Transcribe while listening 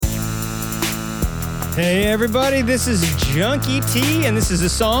Hey everybody, this is Junkie T, and this is a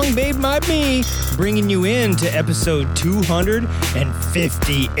song made by me, bringing you into episode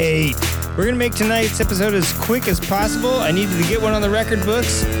 258. We're going to make tonight's episode as quick as possible. I needed to get one on the record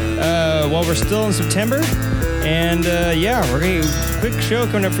books while we're still in September. And we're going to quick show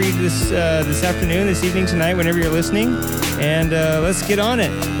coming up for you this afternoon, this evening, tonight, whenever you're listening. And let's get on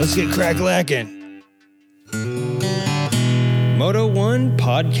it. Let's get crack-lacking. Moto One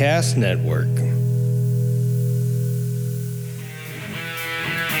Podcast Network.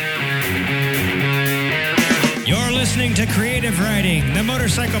 You're listening to Creative Riding, the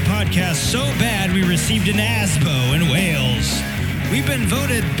motorcycle podcast so bad we received an ASBO in Wales. We've been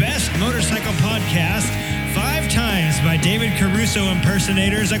voted Best Motorcycle Podcast 5 times by David Caruso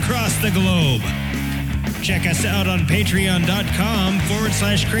impersonators across the globe. Check us out on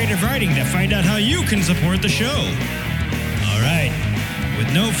patreon.com/creative riding to find out how you can support the show. All right,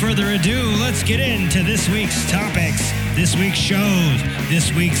 with no further ado, let's get into this week's topics, this week's shows,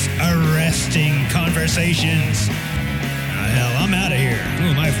 this week's arresting conversations. Hell, I'm out of here. Who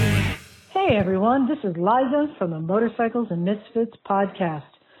am I fooling? Hey everyone, this is Liza from the Motorcycles and Misfits podcast.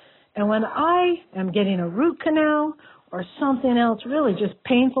 And when I am getting a root canal or something else really just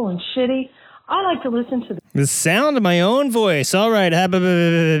painful and shitty, I like to listen to the sound of my own voice. All right. All right.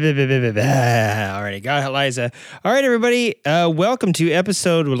 Got it, Liza. All right, everybody. Welcome to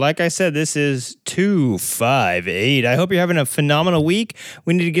episode, like I said, this is 258. I hope you're having a phenomenal week.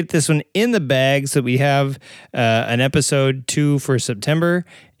 We need to get this one in the bag so we have an episode 2 for September.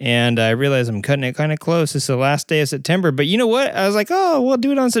 And I realize I'm cutting it kind of close. It's the last day of September. But you know what? I was like, we'll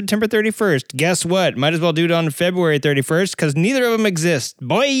do it on September 31st. Guess what? Might as well do it on February 31st because neither of them exist.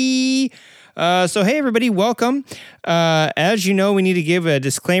 Boy! So, hey, everybody, welcome. As you know, we need to give a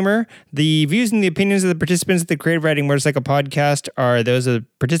disclaimer. The views and the opinions of the participants of the Creative Riding Motorcycle Podcast are those of the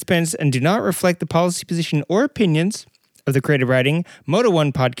participants and do not reflect the policy position or opinions of the Creative Riding Moto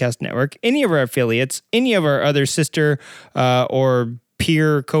One Podcast Network, any of our affiliates, any of our other sister or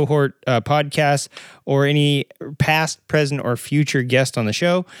peer cohort podcasts, or any past, present, or future guest on the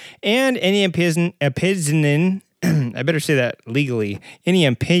show, and any opinion, I better say that legally, any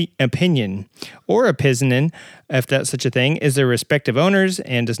opinion or opinion, if that's such a thing, is their respective owners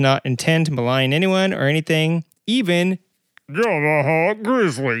and does not intend to malign anyone or anything, even Yamaha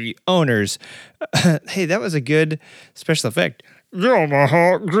Grizzly owners. Hey, that was a good special effect.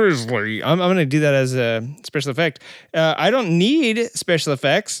 Yamaha Grizzly. I'm going to do that as a special effect. I don't need special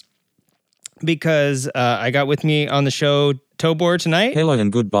effects because I got with me on the show Tobor tonight. Hello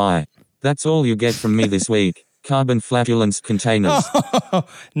and goodbye. That's all you get from me this week. Carbon flatulence containers. Oh,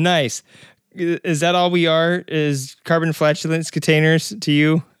 nice. Is that all we are? Is carbon flatulence containers to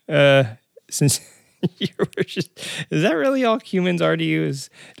you? Since you were just, is that really all humans are to you?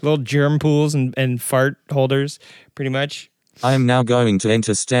 Is little germ pools and fart holders, pretty much? I am now going to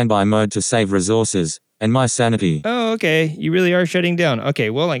enter standby mode to save resources and my sanity. Oh, okay. You really are shutting down.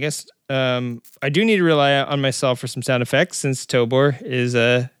 Okay, well, I guess I do need to rely on myself for some sound effects since Tobor is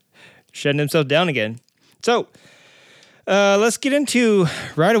shutting himself down again. So, let's get into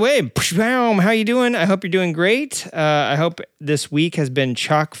right away. How you doing? I hope you're doing great. I hope this week has been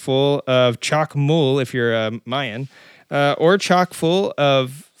chock full of chock mul, if you're Mayan, or chock full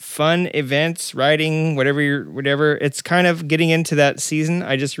of fun events, riding, whatever. It's kind of getting into that season.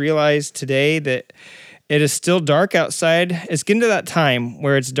 I just realized today that it is still dark outside. It's getting to that time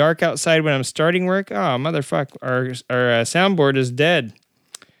where it's dark outside when I'm starting work. Oh, motherfuck, our soundboard is dead.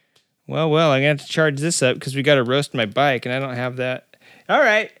 Well, I'm going to have to charge this up because we got to roast my bike, and I don't have that. All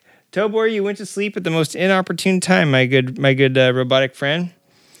right. Tobor, you went to sleep at the most inopportune time, my good robotic friend.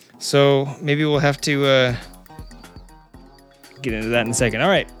 So maybe we'll have to get into that in a second. All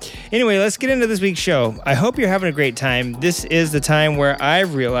right. Anyway, let's get into this week's show. I hope you're having a great time. This is the time where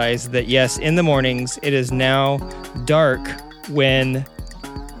I've realized that, yes, in the mornings, it is now dark when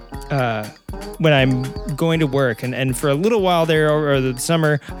I'm going to work. And for a little while there over the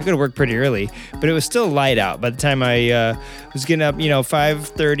summer, I go to work pretty early, but it was still light out. By the time I was getting up,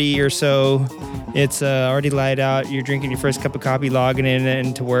 5:30 or so, it's already light out. You're drinking your first cup of coffee, logging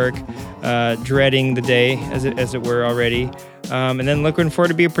into work, dreading the day as it were already, and then looking forward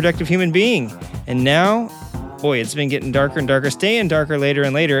to be a productive human being. And now, boy, it's been getting darker and darker, staying darker later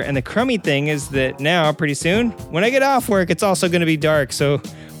and later. And the crummy thing is that now, pretty soon, when I get off work, it's also going to be dark. So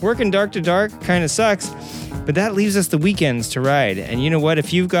working dark to dark kind of sucks, but that leaves us the weekends to ride. And you know what?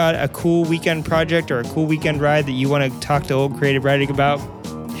 If you've got a cool weekend project or a cool weekend ride that you want to talk to Old Creative Riding about,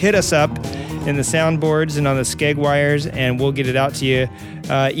 hit us up in the soundboards and on the skeg wires, and we'll get it out to you.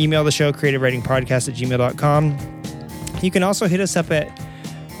 Email the show, creativeridingpodcast@gmail.com. You can also hit us up at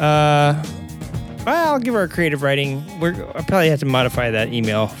I'll give our creative writing. I'll probably have to modify that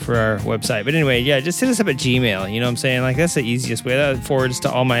email for our website. But anyway, yeah, just hit us up at Gmail. You know what I'm saying? Like, that's the easiest way. That forwards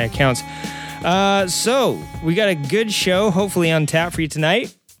to all my accounts. So we got a good show, hopefully on tap for you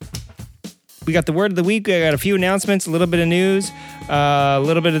tonight. We got the word of the week. We got a few announcements, a little bit of news, a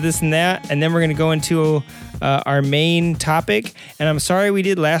little bit of this and that, and then we're going to go into our main topic. And I'm sorry we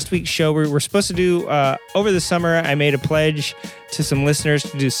did last week's show. We're supposed to do, over the summer, I made a pledge to some listeners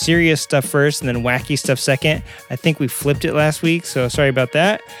to do serious stuff first and then wacky stuff second. I think we flipped it last week, so sorry about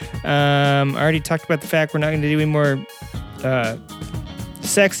that. I already talked about the fact we're not going to do any more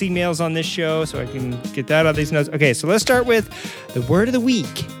sex emails on this show, so I can get that out of these notes. Okay, so let's start with the word of the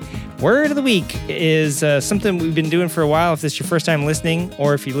week. Word of the week is something we've been doing for a while. If this is your first time listening,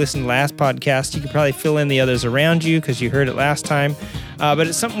 or if you listened to last podcast, you could probably fill in the others around you because you heard it last time. But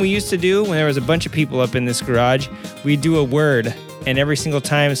it's something we used to do when there was a bunch of people up in this garage. We'd do a word, and every single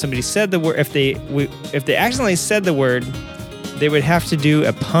time somebody said the word, if they accidentally said the word, they would have to do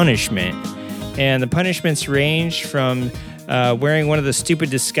a punishment. And the punishments ranged from wearing one of the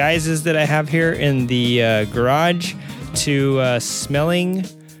stupid disguises that I have here in the garage to smelling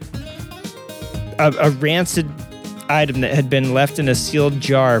a rancid item that had been left in a sealed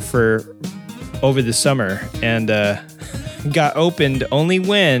jar for over the summer and got opened only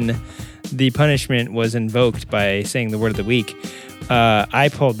when the punishment was invoked by saying the word of the week. I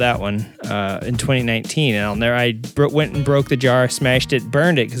pulled that one in 2019, and I went and broke the jar, smashed it,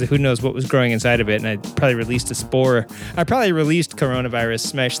 burned it, because who knows what was growing inside of it, and I probably released a spore. I probably released coronavirus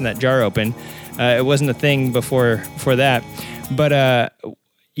smashing that jar open. It wasn't a thing before that, but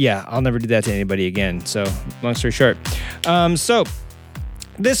yeah, I'll never do that to anybody again. So, long story short. So,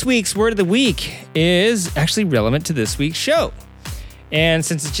 this week's word of the week is actually relevant to this week's show. And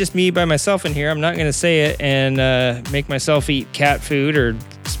since it's just me by myself in here, I'm not going to say it and make myself eat cat food or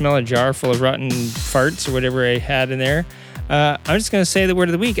smell a jar full of rotten farts or whatever I had in there. I'm just going to say the word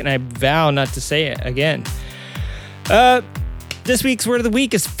of the week, and I vow not to say it again. This week's word of the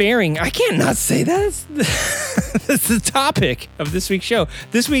week is fairing. I can't not say that. That's the topic of this week's show.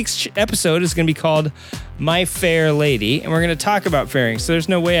 This week's episode is going to be called My Fair Lady, and we're going to talk about fairing. So there's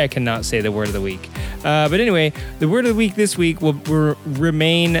no way I cannot say the word of the week. But anyway, the word of the week this week will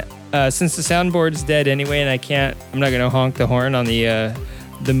remain, since the soundboard's dead anyway, and I'm not going to honk the horn on the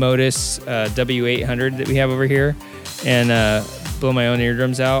Modus W800 that we have over here and blow my own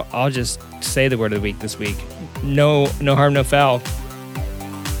eardrums out. I'll just say the word of the week this week. No harm, no foul.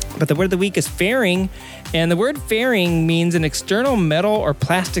 But the word of the week is fairing, and the word fairing means an external metal or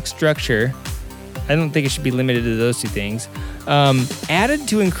plastic structure. I don't think it should be limited to those two things. Added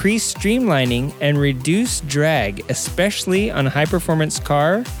to increase streamlining and reduce drag, especially on a high-performance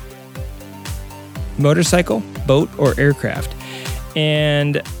car, motorcycle, boat, or aircraft.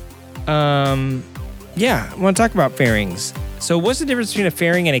 And yeah, I want to talk about fairings. So what's the difference between a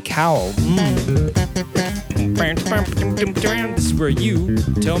fairing and a cowl? This is where you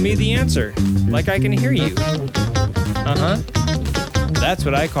tell me the answer, like I can hear you. That's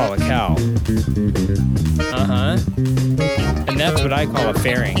what I call a cowl. And that's what I call a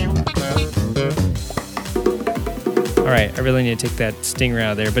fairing. All right, I really need to take that stinger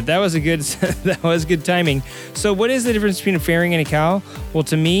out of there, but that was good timing. So what is the difference between a fairing and a cowl? Well,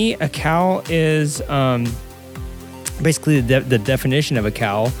 to me, a cowl is basically the definition of a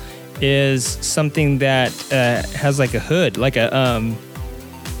cowl is something that has like a hood, like an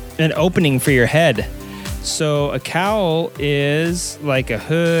opening for your head. So a cowl is like a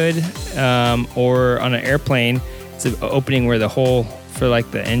hood, or on an airplane, it's an opening where the hole for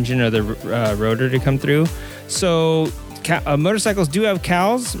like the engine or the rotor to come through. So motorcycles do have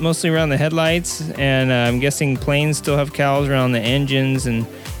cowls, mostly around the headlights, and I'm guessing planes still have cowls around the engines, and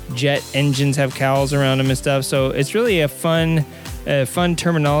jet engines have cowls around them and stuff. So it's really a fun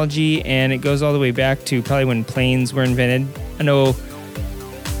terminology, and it goes all the way back to probably when planes were invented. I know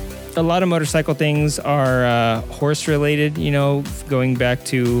a lot of motorcycle things are horse related, going back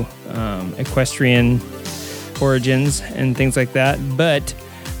to equestrian origins and things like that. But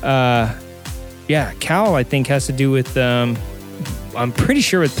yeah, cowl I think has to do with I'm pretty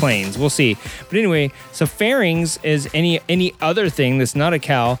sure with planes. We'll see. But anyway, so fairings is any other thing that's not a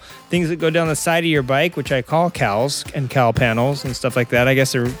cowl. Things that go down the side of your bike, which I call cowls, and cowl panels and stuff like that. I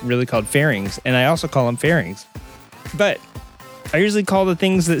guess they're really called fairings, and I also call them fairings. But I usually call the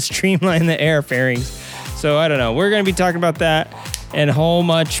things that streamline the air fairings. So I don't know. We're going to be talking about that and a whole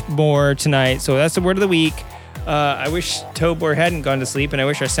much more tonight. So that's the word of the week. I wish Tobor hadn't gone to sleep, and I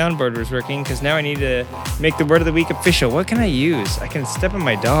wish our soundboard was working, because now I need to make the word of the week official. What can I use? I can step on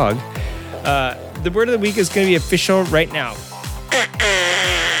my dog. The word of the week is going to be official right now.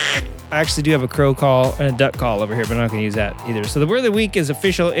 I actually do have a crow call and a duck call over here, but I'm not going to use that either. So the word of the week is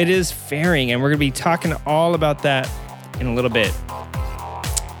official. It is fairing, and we're going to be talking all about that in a little bit.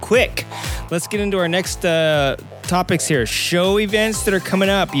 Quick, let's get into our next topics here. Show events that are coming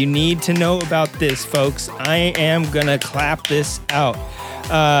up. You need to know about this, folks. I am going to clap this out.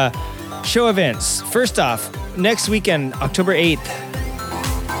 Show events. First off, next weekend, October 8th,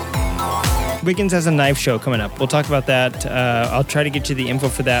 Wiggins has a knife show coming up. We'll talk about that. I'll try to get you the info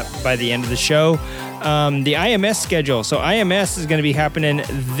for that by the end of the show. The IMS schedule. So IMS is going to be happening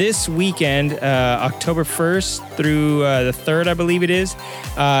this weekend, October 1st through the 3rd, I believe it is,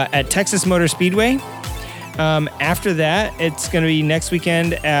 at Texas Motor Speedway. After that, it's going to be next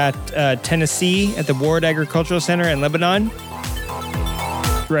weekend at Tennessee at the Ward Agricultural Center in Lebanon,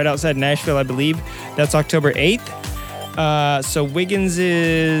 right outside Nashville, I believe. That's October 8th. So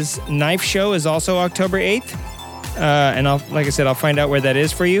Wiggins' knife show is also October 8th. And like I said, I'll find out where that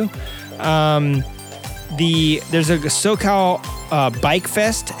is for you. There's a SoCal Bike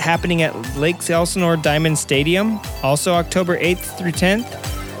Fest happening at Lake Elsinore Diamond Stadium, also October 8th through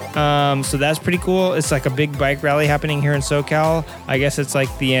 10th. So that's pretty cool. It's like a big bike rally happening here in SoCal. I guess it's like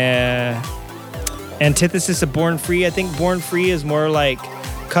the antithesis of Born Free. I think Born Free is more like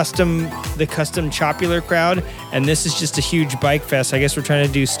the custom Chopular crowd, and this is just a huge bike fest. I guess we're trying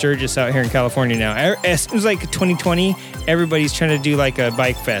to do Sturgis out here in California now. It was like 2020. Everybody's trying to do like a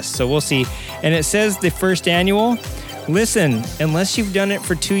bike fest, so we'll see. And it says the first annual. Listen, unless you've done it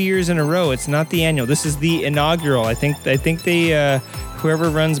for 2 years in a row, it's not the annual. This is the inaugural. I think they whoever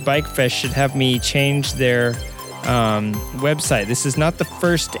runs Bike Fest should have me change their website. This is not the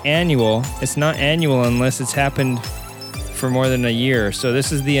first annual. It's not annual unless it's happened for more than a year. So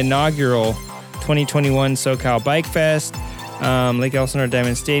this is the inaugural 2021 SoCal Bike Fest, Lake Elsinore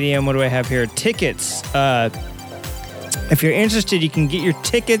Diamond Stadium. What do I have here? Tickets. If you're interested, you can get your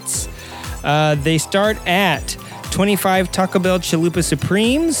tickets. They start at 25 Taco Bell Chalupa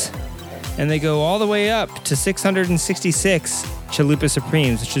Supremes, and they go all the way up to 666 Chalupa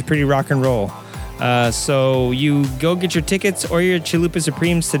Supremes, which is pretty rock and roll. So you go get your tickets or your Chalupa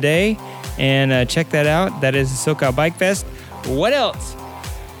Supremes today and check that out. That is the SoCal Bike Fest. What else?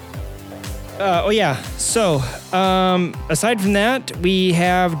 So aside from that, we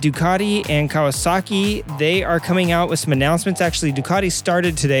have Ducati and Kawasaki. They are coming out with some announcements. Actually, Ducati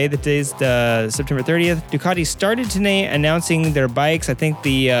started today. That is September 30th. Ducati started today announcing their bikes. I think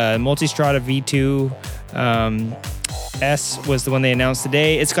the Multistrada V2 S was the one they announced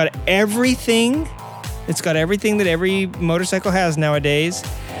today. It's got everything. It's got everything that every motorcycle has nowadays,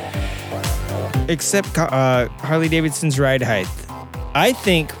 except Harley Davidson's ride height. I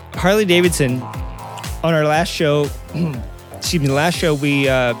think Harley Davidson, on our last show, we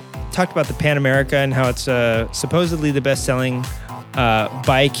talked about the Pan America and how it's supposedly the best-selling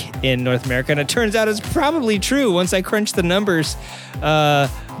bike in North America, and it turns out it's probably true. Once I crunch the numbers,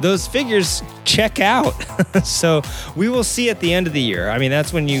 those figures check out. So we will see at the end of the year. I mean,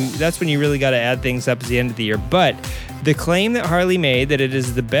 that's when you really got to add things up at the end of the year. But the claim that Harley made that it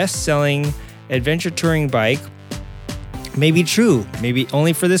is the best-selling adventure touring bike may be true, maybe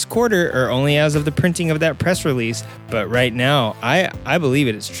only for this quarter or only as of the printing of that press release. But right now, I believe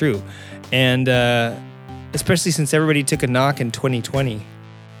it is true. And especially since everybody took a knock in 2020.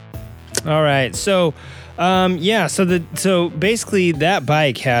 All right, so so basically that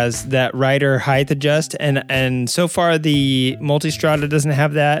bike has that rider height adjust, and so far the Multistrada doesn't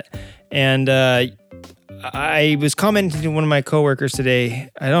have that. And I was commenting to one of my coworkers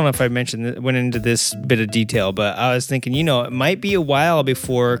today. I don't know if I went into this bit of detail, but I was thinking, it might be a while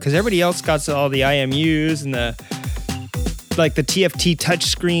before, because everybody else got all the IMUs and the TFT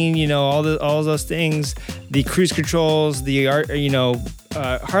touchscreen, all those things, the cruise controls,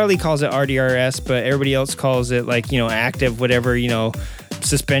 Harley calls it RDRS, but everybody else calls it active, whatever,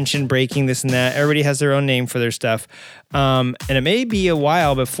 suspension, braking, this and that. Everybody has their own name for their stuff. And it may be a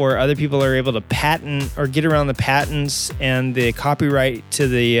while before other people are able to patent or get around the patents and the copyright to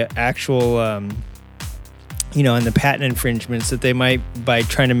the actual, and the patent infringements that they might by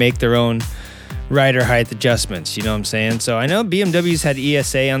trying to make their own rider height adjustments, you know what I'm saying? So I know BMW's had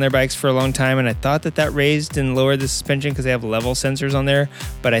ESA on their bikes for a long time, and I thought that raised and lowered the suspension because they have level sensors on there,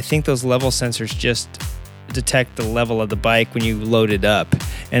 but I think those level sensors just detect the level of the bike when you load it up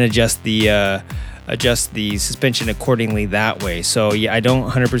and adjust the suspension accordingly that way. So yeah, I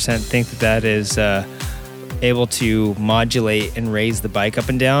don't 100% think that is able to modulate and raise the bike up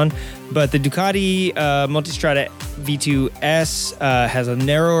and down. But the Ducati Multistrada V2S has a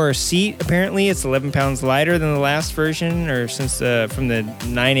narrower seat. Apparently, it's 11 pounds lighter than the last version, or since from the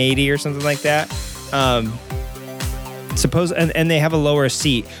 980 or something like that. and they have a lower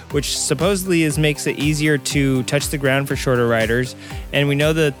seat, which supposedly makes it easier to touch the ground for shorter riders. And we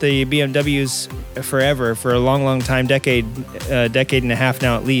know that the BMWs for a long time, decade and a half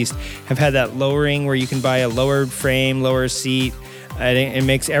now at least, have had that lowering where you can buy a lowered frame, lower seat. It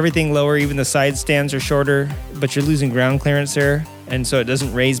makes everything lower. Even the side stands are shorter, but you're losing ground clearance there, and so it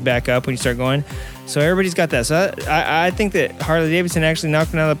doesn't raise back up when you start going. So everybody's got that. So I think that Harley-Davidson actually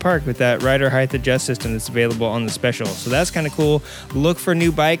knocked it out of the park with that rider height adjust system that's available on the Special. So that's kind of cool. Look for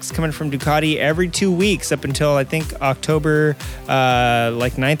new bikes coming from Ducati every 2 weeks up until, I think, October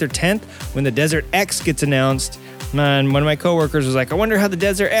 9th or 10th, when the Desert X gets announced. Man, one of my coworkers was like, I wonder how the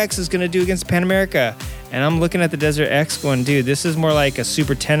Desert X is going to do against the Pan America. And I'm looking at the Desert X going, dude, this is more like a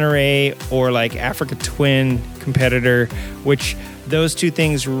Super Tenere or like Africa Twin competitor, which those two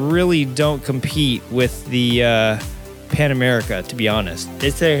things really don't compete with the Pan America, to be honest.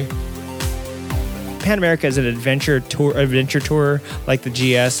 Pan America is an adventure tour like the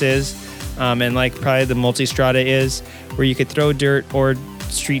GS is, and like probably the Multistrada is, where you could throw dirt or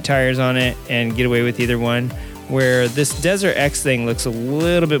street tires on it and get away with either one. Where this Desert X thing looks a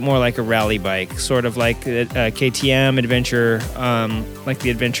little bit more like a rally bike, sort of like a KTM Adventure, like the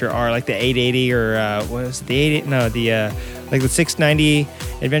Adventure R, like the 880 or what was it, the 880? No, like the 690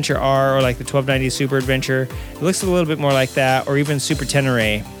 Adventure R or like the 1290 Super Adventure. It looks a little bit more like that, or even Super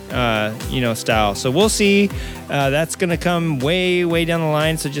Tenere, style. So we'll see. That's going to come way down the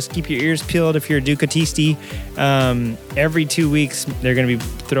line. So just keep your ears peeled if you're a Ducatisti. Every 2 weeks, they're going to be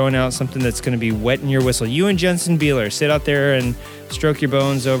throwing out something that's going to be wetting your whistle. You and Jensen Beeler sit out there and stroke your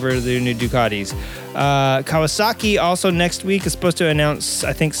bones over the new Ducatis. Kawasaki also next week is supposed to announce,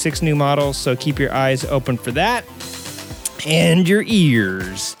 I think, 6 new models. So keep your eyes open for that. And your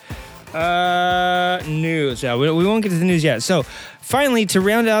ears. News. Yeah, we won't get to the news yet. So finally, to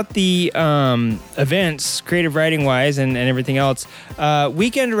round out the events, creative writing wise and everything else,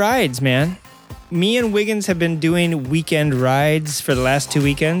 weekend rides, man. Me and Wiggins have been doing weekend rides for the last 2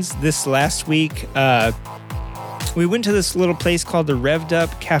 weekends. This last week, we went to this little place called the Revved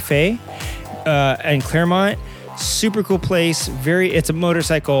Up Cafe in Claremont. Super cool place. It's a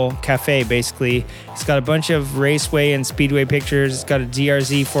motorcycle cafe, basically. It's got a bunch of raceway and speedway pictures. It's got a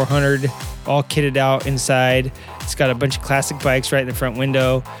DRZ 400 all kitted out inside. It's got a bunch of classic bikes right in the front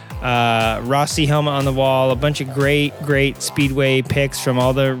window. Rossi helmet on the wall. A bunch of great speedway pics from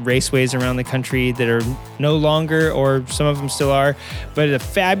all the raceways around the country that are no longer, or some of them still are. But it's a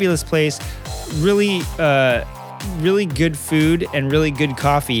fabulous place. Really good food and really good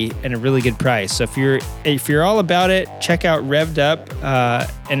coffee and a really good price. So if you're all about it, check out Revved Up,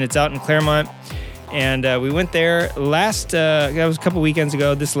 and it's out in Claremont. And we went there that was a couple weekends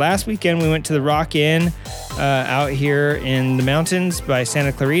ago. This last weekend we went to the Rock Inn out here in the mountains by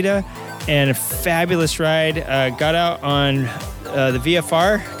Santa Clarita, and a fabulous ride. Got out on the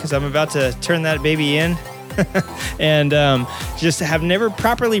VFR because I'm about to turn that baby in. And just have never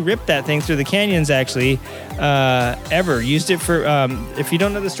properly ripped that thing through the canyons, actually, ever. Used it for, if you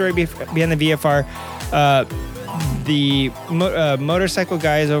don't know the story behind the VFR, the motorcycle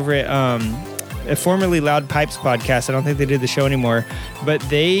guys over at formerly Loud Pipes podcast, I don't think they do the show anymore, but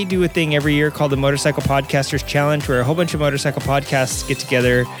they do a thing every year called the Motorcycle Podcasters Challenge, where a whole bunch of motorcycle podcasts get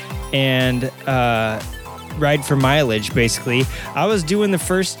together and ride for mileage, basically. I was doing the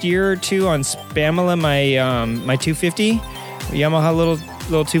first year or two on Spamula, my 250, Yamaha little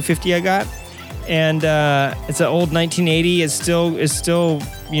 250 I got, and it's an old 1980. It still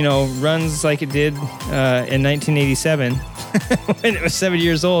runs like it did in 1987 when it was 7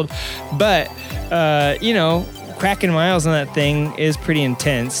 years old, but cracking miles on that thing is pretty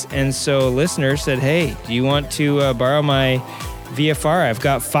intense. And so listeners said, hey, do you want to borrow my VFR? I've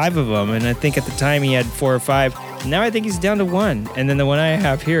got 5 of them, and I think at the time he had 4 or 5. Now I think he's down to 1, and then the one I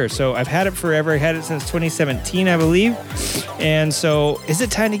have here. So I've had it forever. I had it since 2017, I believe. And so is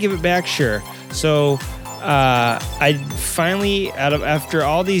it time to give it back? Sure. So I finally, after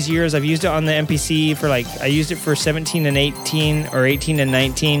all these years, I've used it on the MPC for I used it for 17 and 18 or 18 and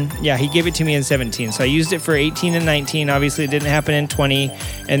 19. Yeah, he gave it to me in 17. So I used it for 18 and 19. Obviously, it didn't happen in 20.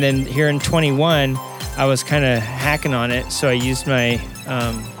 And then here in 21, I was kind of hacking on it. So I used my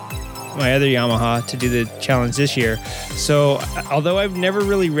my other Yamaha to do the challenge this year. So although I've never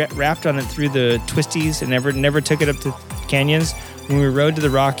really wrapped on it through the twisties and never took it up to canyons, when we rode to the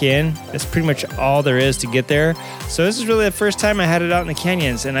Rock Inn, that's pretty much all there is to get there. So this is really the first time I had it out in the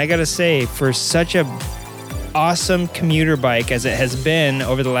canyons. And I got to say, for such a awesome commuter bike as it has been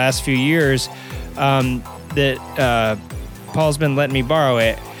over the last few years, that Paul's been letting me borrow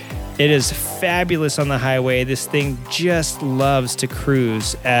it, it is fabulous on the highway. This thing just loves to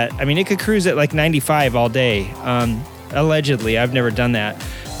cruise it could cruise at like 95 all day. Allegedly, I've never done that,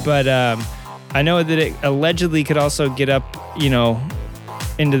 but I know that it allegedly could also get up,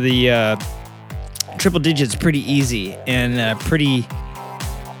 into the triple digits pretty easy and pretty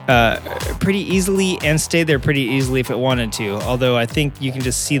easily, and stay there pretty easily if it wanted to. Although I think you can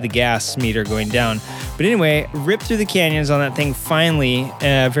just see the gas meter going down. But anyway, ripped through the canyons on that thing finally,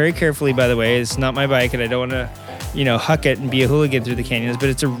 very carefully, by the way. It's not my bike, and I don't want to, huck it and be a hooligan through the canyons, but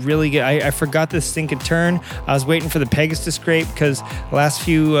it's a really good, I forgot this thing could turn. I was waiting for the pegs to scrape because last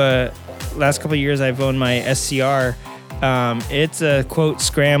couple of years I've owned my SCR. It's a quote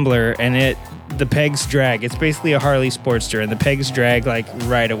scrambler, and the pegs drag. It's basically a Harley Sportster, and the pegs drag like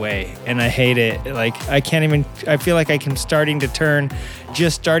right away, and I hate it. Like I feel like I'm starting to turn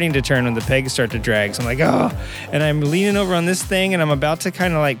when the pegs start to drag. So I'm like, oh, and I'm leaning over on this thing, and I'm about to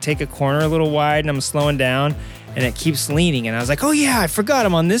kind of like take a corner a little wide, and I'm slowing down, and it keeps leaning, and I was like, oh yeah, I forgot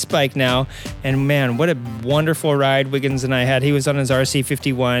I'm on this bike now. And man, what a wonderful ride Wiggins and I had. He was on his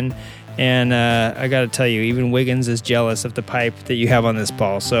RC51. And I got to tell you, even Wiggins is jealous of the pipe that you have on this,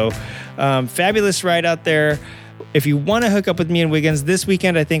 Paul. So fabulous ride out there. If you want to hook up with me and Wiggins this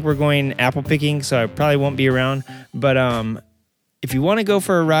weekend, I think we're going apple picking, so I probably won't be around. But if you want to go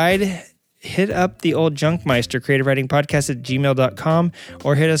for a ride, hit up the old Junkmeister Creative Writing Podcast at gmail.com,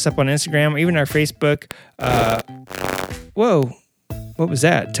 or hit us up on Instagram or even our Facebook. Whoa. What was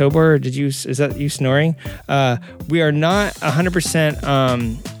that? Tobor, is that you snoring? We are not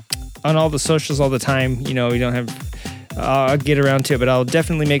 100% on all the socials all the time. We don't have, I'll get around to it, but I'll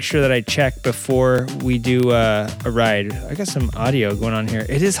definitely make sure that I check before we do a ride. I got some audio going on here.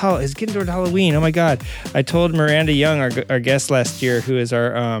 It's getting toward Halloween. Oh my God. I told Miranda Young, our guest last year, who is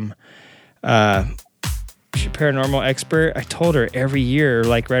our paranormal expert. I told her every year,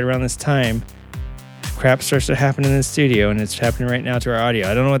 like right around this time, crap starts to happen in the studio, and it's happening right now to our audio.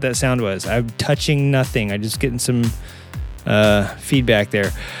 I don't know what that sound was. I'm touching nothing. I'm just getting some feedback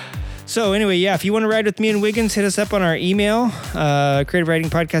there. So anyway, yeah, if you want to ride with me and Wiggins, hit us up on our email,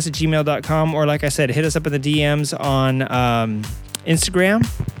 creativewritingpodcast@gmail.com, or like I said, hit us up in the DMs on Instagram,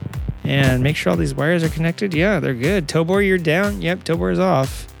 and make sure all these wires are connected. Yeah, they're good. Tobor, you're down. Yep, Tobor is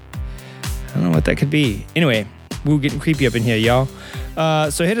off. I don't know what that could be. Anyway, we're getting creepy up in here, y'all.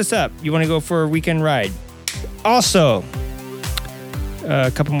 So hit us up. You want to go for a weekend ride. Also, a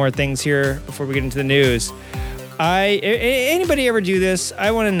couple more things here before we get into the news. Anybody ever do this? I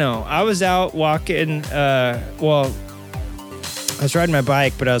want to know. I was out walking, I was riding my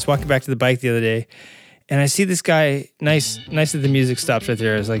bike, but I was walking back to the bike the other day, and I see this guy, nice that the music stops right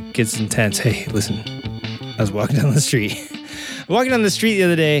there. It's like, gets intense. Hey, listen, I was walking down the street. The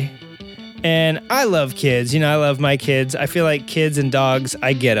other day, and I love kids. I love my kids. I feel like kids and dogs,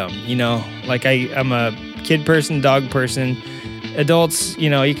 I get them, like I'm a kid person, dog person. Adults,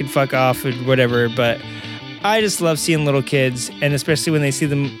 you can fuck off or whatever, but I just love seeing little kids, and especially when they see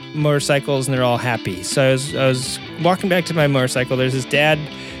the motorcycles and they're all happy. So I was walking back to my motorcycle. There's this dad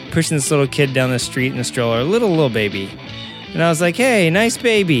pushing this little kid down the street in a stroller, a little baby. And I was like, hey, nice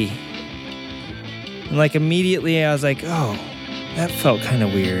baby. And like immediately I was like, oh, that felt kind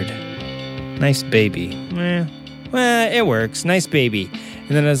of weird. Nice baby. Well, it works. Nice baby. And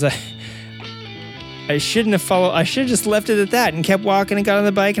then I was like, I should have just left it at that and kept walking and got on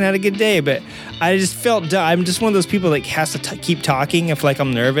the bike and had a good day. But I just felt dumb. I'm just one of those people that has to keep talking if like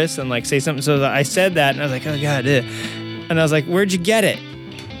I'm nervous and like say something. So I said that, and I was like, oh God. And I was like, where'd you get it?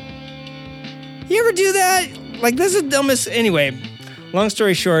 You ever do that? Like, this is the dumbest. Anyway, long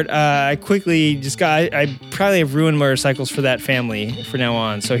story short, I quickly just I probably have ruined motorcycles for that family from now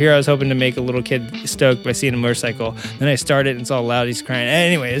on. So here I was hoping to make a little kid stoked by seeing a motorcycle. Then I started and it's all loud. He's crying.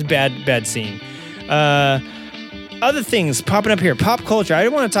 Anyway, it's bad scene. Other things popping up here. Pop culture. I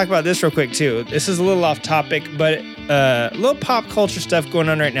want to talk about this real quick too. This is a little off topic, but a little pop culture stuff going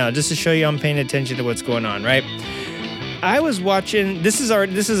on right now, just to show you I'm paying attention to what's going on, right? I was watching, by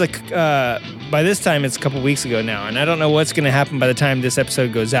this time it's a couple weeks ago now, and I don't know what's going to happen by the time this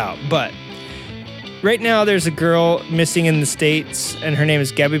episode goes out, but right now there's a girl missing in the States, and her name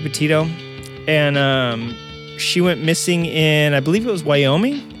is Gabby Petito, and she went missing in, I believe it was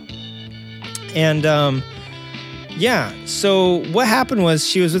Wyoming, and so what happened was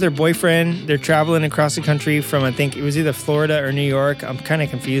she was with her boyfriend. They're traveling across the country from, I think it was either Florida or New York. I'm kind of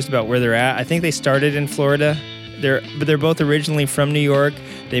confused about where they're at. I think they started in Florida. They're both originally from New York.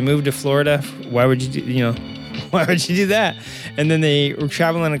 They moved to Florida. Why would you do that? And then they were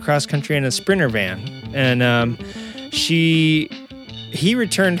traveling across country in a Sprinter van. And he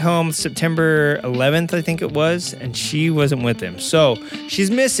returned home September 11th, I think it was, and she wasn't with him. So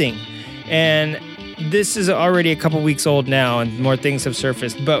she's missing. And this is already a couple weeks old now, and more things have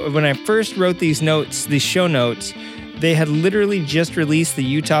surfaced. But when I first wrote these show notes, they had literally just released the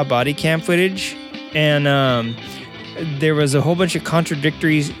Utah body cam footage, and there was a whole bunch of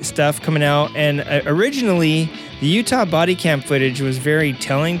contradictory stuff coming out. And originally, the Utah body cam footage was very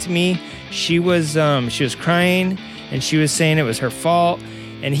telling to me. She was crying, and she was saying it was her fault.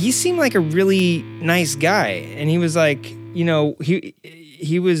 And he seemed like a really nice guy. And he was like,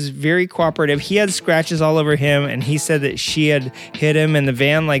 he was very cooperative. He had scratches all over him, and he said that she had hit him, and the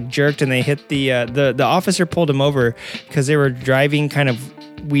van like jerked, and they hit the officer pulled him over because they were driving kind of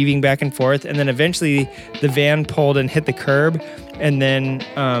weaving back and forth, and then eventually the van pulled and hit the curb, and then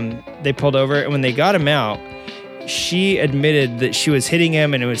they pulled over, and when they got him out, she admitted that she was hitting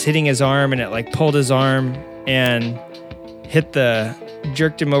him, and it was hitting his arm, and it like pulled his arm and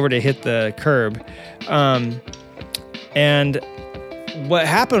jerked him over to hit the curb. And what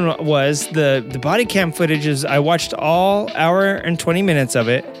happened was the body cam footage is, I watched all hour and 20 minutes of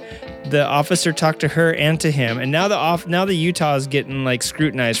it. The officer talked to her and to him, and now the Utah is getting like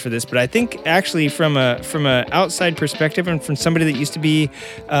scrutinized for this. But I think actually from a outside perspective, and from somebody that used to be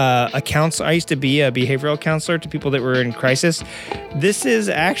a counselor, I used to be a behavioral counselor to people that were in crisis. This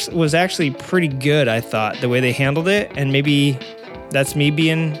was actually pretty good, I thought, the way they handled it, and maybe that's me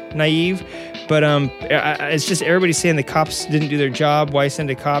being naive. But it's just everybody saying the cops didn't do their job. Why send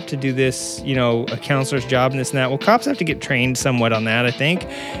a cop to do this, a counselor's job and this and that? Well, cops have to get trained somewhat on that, I think.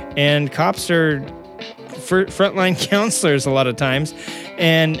 And cops are frontline counselors a lot of times.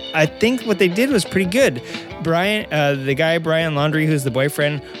 And I think what they did was pretty good. Brian Laundrie, who's the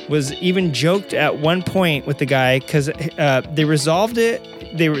boyfriend, was even joked at one point with the guy because they resolved it.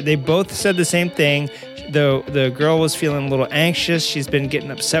 They both said the same thing. The girl was feeling a little anxious. She's been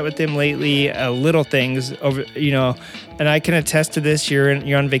getting upset with him lately, little things over, and I can attest to this.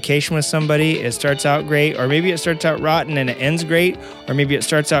 You're on vacation with somebody. It starts out great, or maybe it starts out rotten and it ends great, or maybe it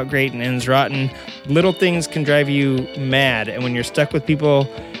starts out great and ends rotten. Little things can drive you mad. And when you're stuck with people,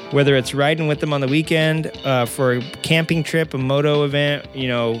 whether it's riding with them on the weekend, for a camping trip, a moto event,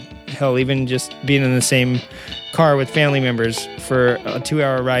 hell, even just being in the same car with family members for a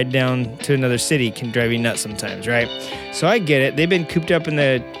 2-hour ride down to another city can drive you nuts sometimes, right? So I get it. They've been cooped up in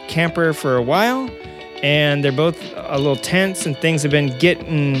the camper for a while, and they're both a little tense, and things have been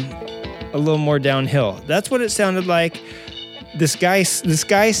getting a little more downhill. That's what it sounded like. This guy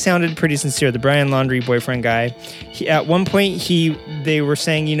sounded pretty sincere, the Brian Laundrie boyfriend guy. At one point, they were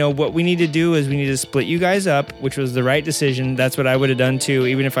saying, what we need to do is we need to split you guys up, which was the right decision. That's what I would have done too.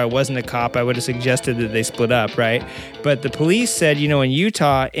 Even if I wasn't a cop, I would have suggested that they split up, right? But the police said, in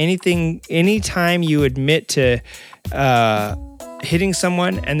Utah, anytime you admit to hitting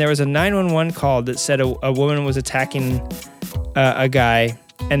someone, and there was a 911 call that said a woman was attacking a guy,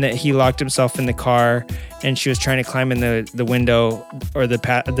 and that he locked himself in the car, and she was trying to climb in the window or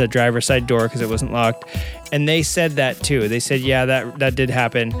the driver's side door because it wasn't locked. And they said that too. They said, yeah, that did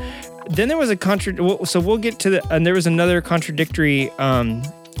happen. Then there was so we'll get to and there was another contradictory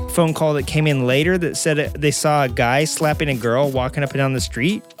phone call that came in later that said they saw a guy slapping a girl walking up and down the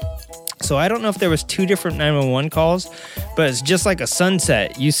street. So I don't know if there was two different 911 calls, but it's just like a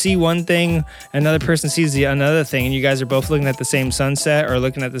sunset. You see one thing, another person sees another thing, and you guys are both looking at the same sunset or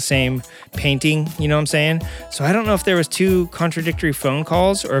looking at the same painting, you know what I'm saying? So I don't know if there was two contradictory phone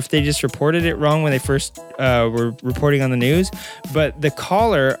calls or if they just reported it wrong when they first were reporting on the news. But the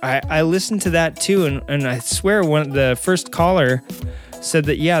caller, I listened to that too, and I swear the first caller said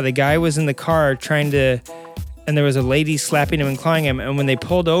that, yeah, the guy was in the car and there was a lady slapping him and clawing him. And when they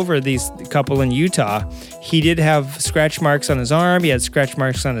pulled over these couple in Utah, he did have scratch marks on his arm. He had scratch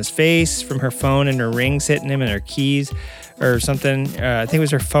marks on his face from her phone and her rings hitting him and her keys or something. I think it was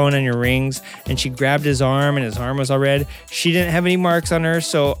her phone and her rings. And she grabbed his arm, and his arm was all red. She didn't have any marks on her.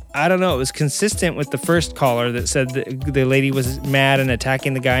 So I don't know. It was consistent with the first caller that said that the lady was mad and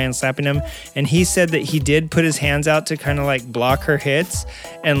attacking the guy and slapping him. And he said that he did put his hands out to kind of like block her hits.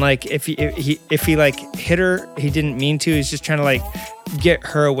 And like if he like hit her, he didn't mean to. He's just trying to like get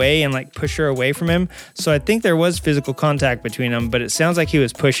her away and like push her away from him. So I think there was physical contact between them, but it sounds like he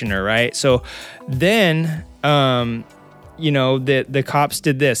was pushing her, right? So then the cops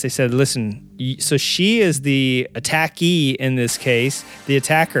did this. They said, listen, so she is the attackee in this case, the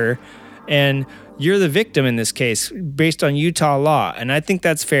attacker, and you're the victim in this case based on Utah law. And I think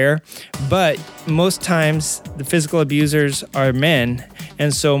that's fair. But most times the physical abusers are men.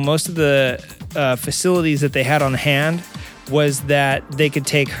 And so most of the facilities that they had on hand was that they could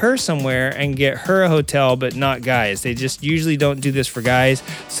take her somewhere and get her a hotel, but not guys. They just usually don't do this for guys.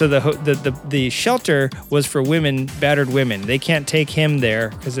 So the shelter was for women, battered women. They can't take him there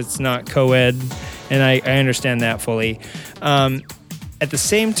because it's not co-ed, and I understand that fully. At the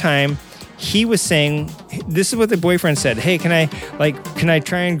same time, he was saying, this is what the boyfriend said. Hey, can I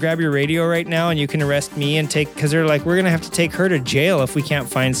try and grab your radio right now and you can arrest me and because they're like, we're going to have to take her to jail if we can't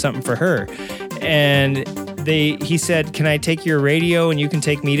find something for her. And he said, can I take your radio and you can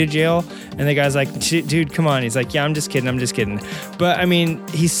take me to jail? And the guy's like, dude, come on. He's like, yeah, I'm just kidding. But I mean,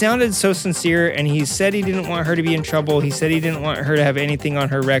 he sounded so sincere, and he said he didn't want her to be in trouble. He said he didn't want her to have anything on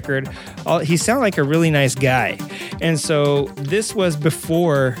her record. He sounded like a really nice guy. And so this was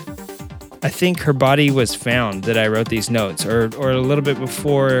before, I think, her body was found that I wrote these notes, or a little bit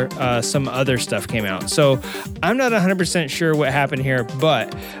before some other stuff came out. So I'm not 100% sure what happened here,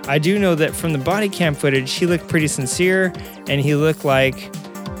 but I do know that from the body cam footage, she looked pretty sincere, and he looked like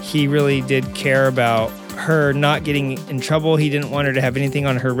he really did care about her not getting in trouble. He didn't want her to have anything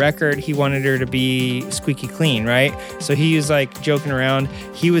on her record. He wanted her to be squeaky clean, right? So he was like joking around.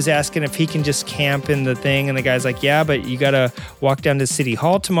 He was asking if he can just camp in the thing, and the guy's like, yeah, but you gotta walk down to City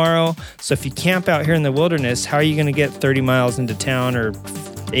Hall tomorrow. So if you camp out here in the wilderness, how are you gonna get 30 miles into town, or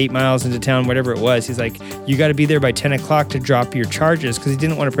 8 miles into town, whatever it was? He's like, you gotta be there by 10 o'clock to drop your charges, because he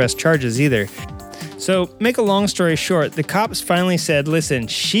didn't want to press charges either. So, make a long story short, the cops finally said, listen,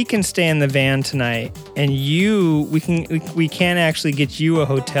 she can stay in the van tonight, and we can actually get you a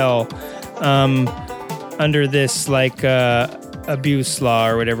hotel under this abuse law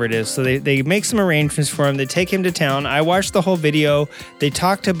or whatever it is. So they make some arrangements for him. They take him to town. I watched the whole video. They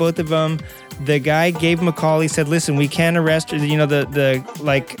talked to both of them. The guy gave him a call. He said, listen, we can't arrest her. You know, the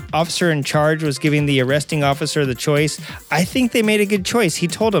officer in charge was giving the arresting officer the choice. I think they made a good choice. He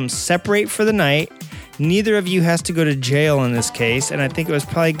told him, separate for the night. Neither of you has to go to jail in this case, and I think it was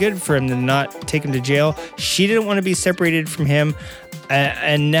probably good for him to not take him to jail. She didn't want to be separated from him,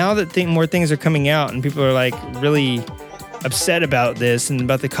 and now that more things are coming out, and people are like really upset about this and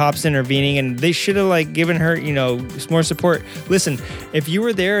about the cops intervening, and they should have given her, more support. Listen, if you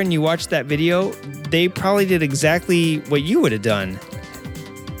were there and you watched that video, they probably did exactly what you would have done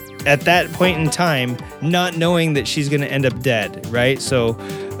at that point in time, not knowing that she's going to end up dead, right? So,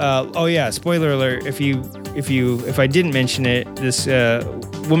 spoiler alert, if I didn't mention it, this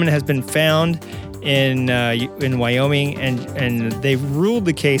woman has been found in Wyoming, and they've ruled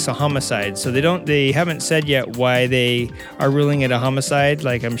the case a homicide. So they haven't said yet why they are ruling it a homicide.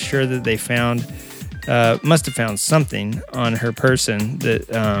 I'm sure that they must have found something on her person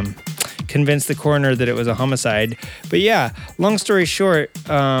that convinced the coroner that it was a homicide. But yeah, long story short,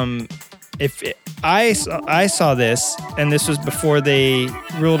 I saw this, and this was before they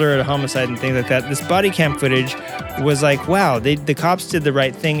ruled her a homicide and things like that. This body cam footage was like, wow, the cops did the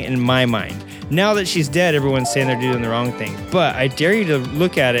right thing in my mind. Now that she's dead, everyone's saying they're doing the wrong thing. But I dare you to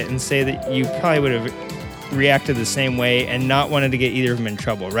look at it and say that you probably would have reacted the same way and not wanted to get either of them in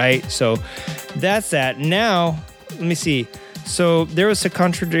trouble, right? So that's that. Now, let me see. So there was a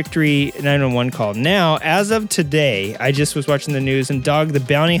contradictory 911 call. Now, as of today, I just was watching the news, and Dog the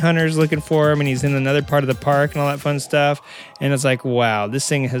Bounty Hunter is looking for him, and he's in another part of the park and all that fun stuff. And it's like, wow, this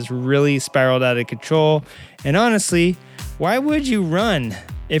thing has really spiraled out of control. And honestly, why would you run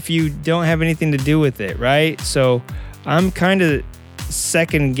if you don't have anything to do with it, right? So I'm kind of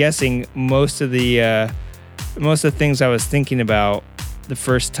second guessing most of the things I was thinking about the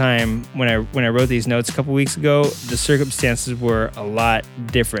first time when I wrote these notes a couple weeks ago. The circumstances were a lot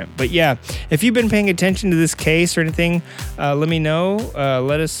different. But yeah, if you've been paying attention to this case or anything, let me know.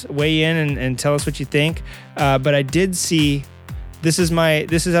 Let us weigh in and tell us what you think. But I did see, this is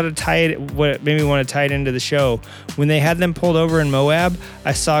how to tie it, what made me want to tie it into the show. When they had them pulled over in Moab,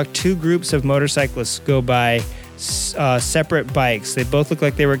 I saw two groups of motorcyclists go by, separate bikes. They both looked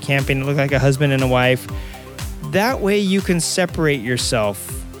like they were camping. It looked like a husband and a wife. That way you can separate yourself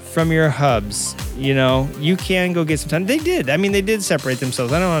from your hubs. You can go get some time. They did. They did separate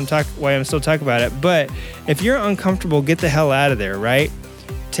themselves. I don't want to why I'm still talking about it. But if you're uncomfortable, get the hell out of there, right?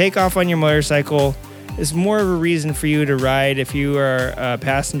 Take off on your motorcycle. It's more of a reason for you to ride if you are a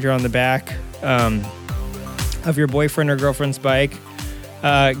passenger on the back of your boyfriend or girlfriend's bike.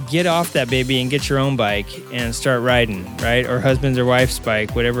 Get off that baby and get your own bike and start riding, right? Or husband's or wife's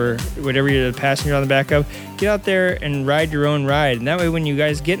bike, whatever you're the passenger on the back of. Get out there and ride your own ride. And that way when you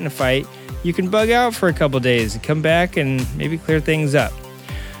guys get in a fight, you can bug out for a couple days and come back and maybe clear things up.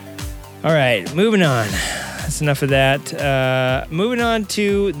 All right, moving on. That's enough of that. Moving on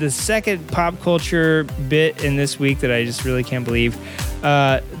to the second pop culture bit in this week that I just really can't believe.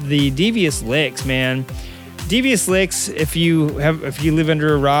 The Devious Licks, man. Devious Licks, if you live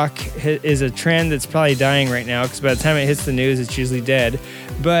under a rock, is a trend that's probably dying right now, because by the time it hits the news, it's usually dead.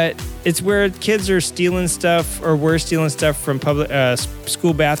 But it's where kids are stealing stuff, or were stealing stuff from public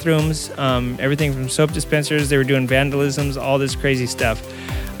school bathrooms, everything from soap dispensers. They were doing vandalisms, all this crazy stuff.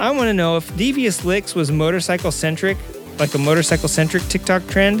 I want to know if Devious Licks was motorcycle-centric, like a motorcycle-centric TikTok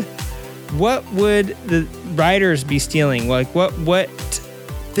trend, what would the riders be stealing? Like, what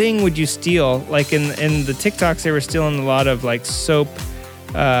thing would you steal? Like, in the TikToks, they were stealing a lot of, like, soap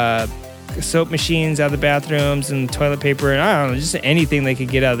machines out of the bathrooms and toilet paper, and I don't know, just anything they could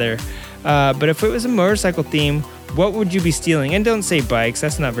get out of there. But if it was a motorcycle theme, what would you be stealing? And don't say bikes.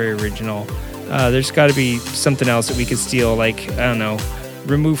 That's not very original. There's got to be something else that we could steal, like, I don't know,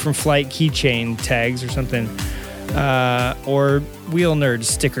 remove from flight keychain tags or something. Or Wheel Nerd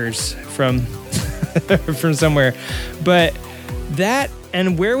stickers from from somewhere. But that,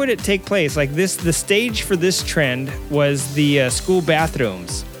 and where would it take place? Like the stage for this trend was the school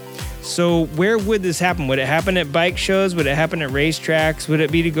bathrooms. So where would this happen? Would it happen at bike shows? Would it happen at racetracks? Would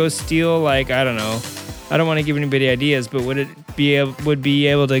it be to go steal, like, I don't know. I don't want to give anybody ideas, but would it be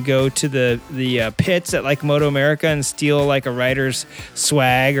able to go to the pits at like Moto America and steal like a rider's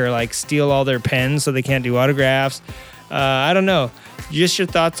swag, or like steal all their pens so they can't do autographs? I don't know. Just your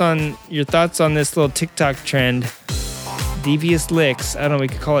thoughts on this little TikTok trend, Devious Licks. I don't know. We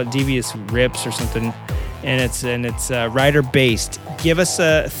could call it Devious Rips or something. And it's rider based. Give us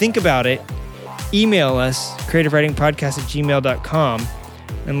think about it. Email us creativewritingpodcast@gmail.com.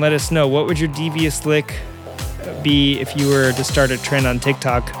 and let us know, what would your devious lick be if you were to start a trend on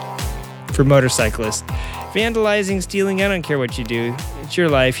TikTok for motorcyclists? Vandalizing, stealing, I don't care what you do. It's your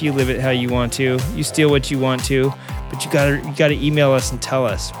life. You live it how you want to. You steal what you want to, but you gotta email us and tell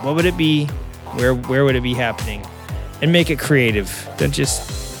us, what would it be? Where would it be happening? And make it creative. Don't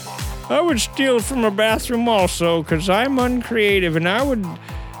just, I would steal from a bathroom also because I'm uncreative, and I would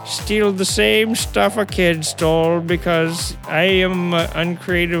steal the same stuff a kid stole because I am an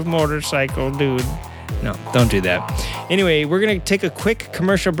uncreative motorcycle dude. No, don't do that. Anyway, we're going to take a quick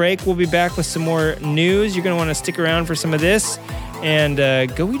commercial break. We'll be back with some more news. You're going to want to stick around for some of this, and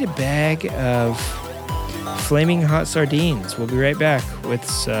go eat a bag of flaming hot sardines. We'll be right back with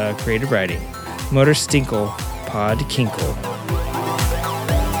Creative Writing. Motor Stinkle Pod Kinkle.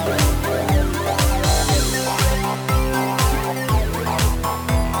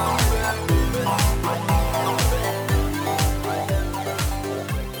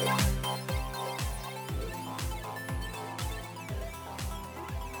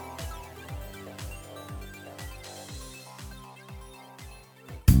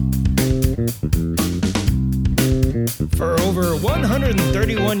 For over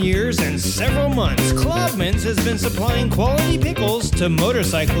 131 years and several months, Klobman's has been supplying quality pickles to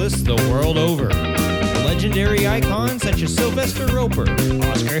motorcyclists the world over. Legendary icons such as Sylvester Roper,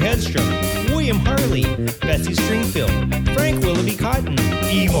 Oscar Hedstrom, William Harley, Bessie Stringfield, Frank Willoughby Cotton,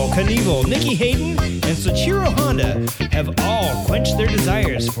 Evel Knievel, Nicky Hayden, and Soichiro Honda have all quenched their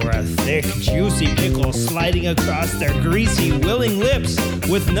desires for a thick, juicy pickle sliding across their greasy, willing lips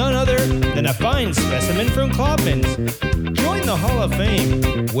with none other than a fine specimen from Klobman's. Join the Hall of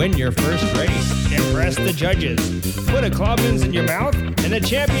Fame. Win your first race. Impress the judges. Put a Klobman's in your mouth and a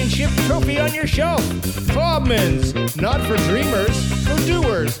championship trophy on your shelf. Klobman's, not for dreamers, for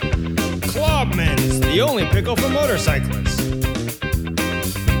doers. Klobman's, the only pickle for motorcyclists.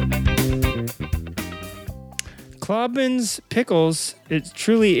 Klobman's Pickles, it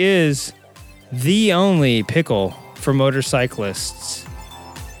truly is the only pickle for motorcyclists.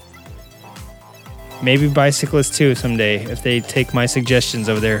 Maybe bicyclists too someday, if they take my suggestions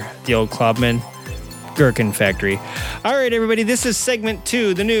over there at the old Klobman Gherkin Factory. All right, everybody, this is segment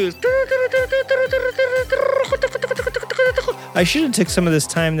 2, the news. I should have took some of this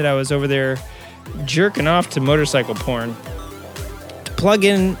time that I was over there jerking off to motorcycle porn to plug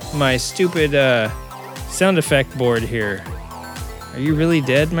in my stupid sound effect board here. Are you really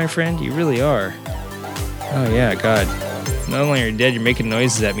dead, my friend? You really are. Oh, yeah, God. Not only are you dead, you're making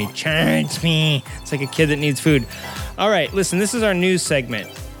noises at me. Charge me. It's like a kid that needs food. All right, listen, this is our news segment.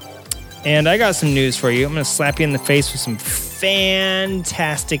 And I got some news for you. I'm going to slap you in the face with some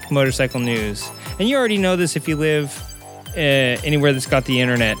fantastic motorcycle news. And you already know this if you live anywhere that's got the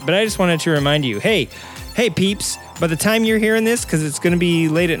internet. But I just wanted to remind you, hey peeps, by the time you're hearing this, because it's going to be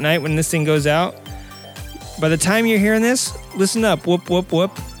late at night when this thing goes out, by the time you're hearing this, listen up. Whoop, whoop,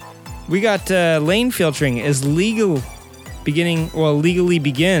 whoop. We got lane filtering is legal. Legally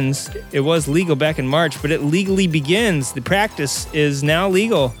begins. It was legal back in March, but it legally begins. The practice is now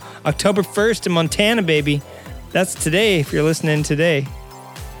legal. October 1st in Montana, baby. That's today, if you're listening today.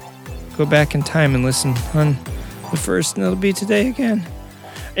 Go back in time and listen on the 1st, and it'll be today again.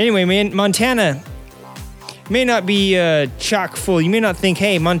 Anyway, man, Montana may not be chock full. You may not think,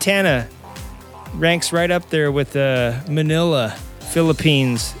 hey, Montana ranks right up there with Manila,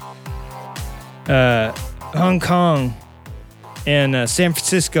 Philippines, Hong Kong, and San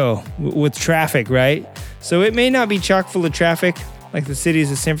Francisco with traffic, right? So it may not be chock full of traffic like the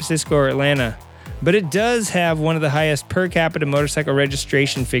cities of San Francisco or Atlanta, but it does have one of the highest per capita motorcycle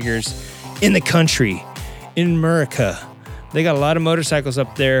registration figures in the country, in America. They got a lot of motorcycles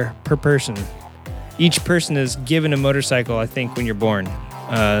up there per person. Each person is given a motorcycle, I think, when you're born.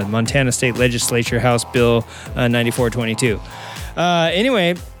 Montana State Legislature, House Bill 9422.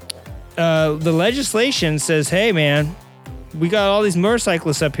 Anyway, the legislation says, hey, man, we got all these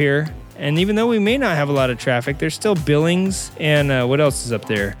motorcyclists up here, and even though we may not have a lot of traffic, there's still Billings and what else is up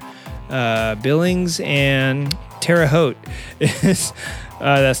there? Billings and Terre Haute.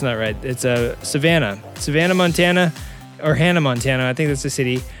 That's not right. It's Savannah, Montana, or Hannah, Montana. I think that's the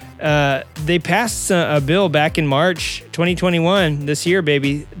city. They passed a bill back in March 2021, this year,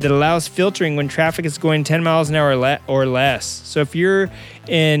 baby, that allows filtering when traffic is going 10 miles an hour or less. So if you're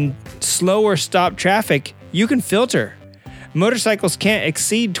in slow or stop traffic, you can filter. Motorcycles can't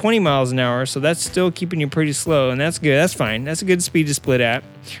exceed 20 miles an hour, so that's still keeping you pretty slow, and that's good. That's fine. That's a good speed to split at.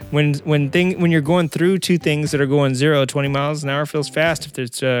 When you're going through two things that are going 20 miles an hour feels fast if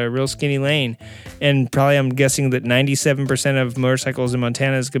there's a real skinny lane. And probably I'm guessing that 97% of motorcycles in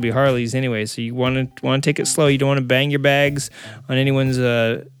Montana is going to be Harleys anyway, so you want to take it slow. You don't want to bang your bags on anyone's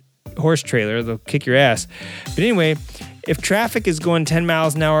horse trailer. They'll kick your ass. But anyway, if traffic is going 10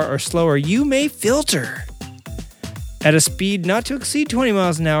 miles an hour or slower, you may filter at a speed not to exceed 20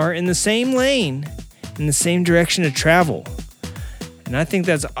 miles an hour in the same lane, in the same direction of travel. And I think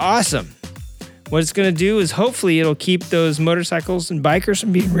that's awesome. What it's going to do is hopefully it'll keep those motorcycles and bikers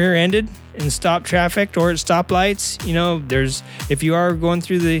from being rear-ended and stop traffic or at stoplights. You know, if you are going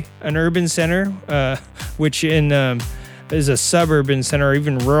through an urban center, which is a suburban center or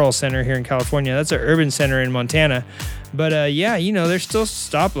even rural center here in California. That's an urban center in Montana. But yeah, you know, there's still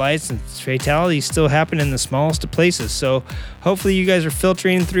stoplights and fatalities still happen in the smallest of places. So hopefully you guys are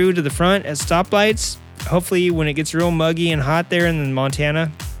filtering through to the front at stoplights. Hopefully when it gets real muggy and hot there in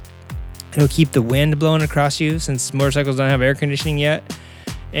Montana, it'll keep the wind blowing across you since motorcycles don't have air conditioning yet.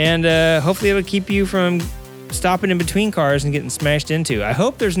 And hopefully it'll keep you from stopping in between cars and getting smashed into. I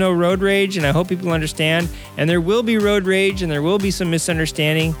hope there's no road rage, and I hope people understand. And there will be road rage, and there will be some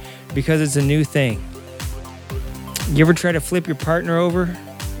misunderstanding because it's a new thing. You ever try to flip your partner over,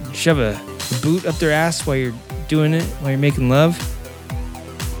 shove a boot up their ass while you're doing it, while you're making love?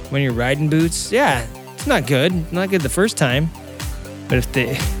 When you're riding boots? Yeah, it's not good. Not good the first time. But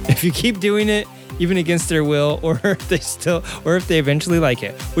if you keep doing it, even against their will, or if they eventually like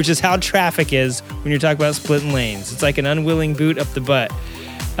it, which is how traffic is when you're talking about splitting lanes. It's like an unwilling boot up the butt.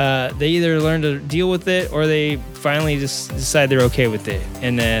 They either learn to deal with it, or they finally just decide they're okay with it,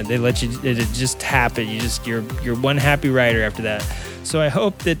 and they let you. It just happen. You're one happy rider after that. So I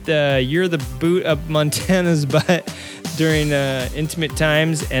hope that you're the boot up Montana's butt during intimate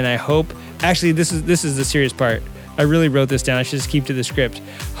times, and I hope. Actually, this is the serious part. I really wrote this down. I should just keep to the script.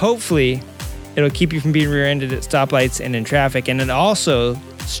 Hopefully, it'll keep you from being rear-ended at stoplights and in traffic, and it also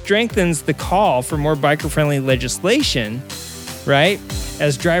strengthens the call for more biker-friendly legislation, right?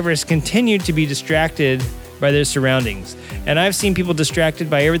 As drivers continue to be distracted by their surroundings. And I've seen people distracted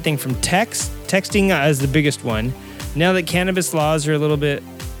by everything from texting as the biggest one. Now that cannabis laws are a little bit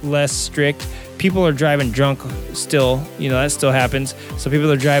less strict, people are driving drunk still. You know, that still happens. So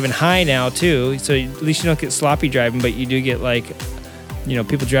people are driving high now too. So at least you don't get sloppy driving, but you do get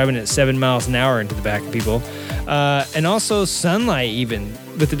people driving at 7 miles an hour into the back of people. And also sunlight even.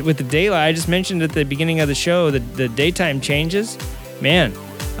 With the daylight, I just mentioned at the beginning of the show, the daytime changes. Man,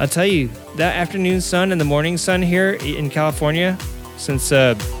 I'll tell you, that afternoon sun and the morning sun here in California, since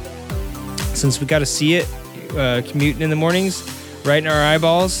we got to see it commuting in the mornings, right in our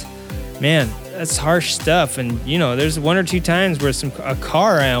eyeballs, man, that's harsh stuff. And, you know, there's one or two times where a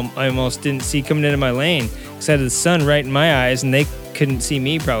car I almost didn't see coming into my lane because I had the sun right in my eyes, and they couldn't see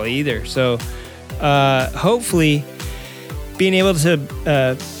me probably either. So hopefully being able to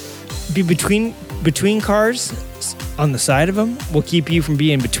be between cars on the side of them will keep you from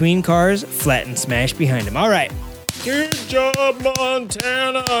being between cars, flat and smash behind them. All right. Good job,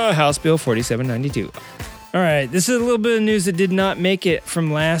 Montana. House Bill 4792. All right, this is a little bit of news that did not make it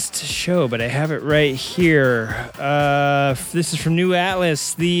from last show, but I have it right here. This is from New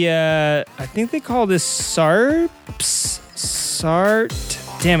Atlas. I think they call this SART.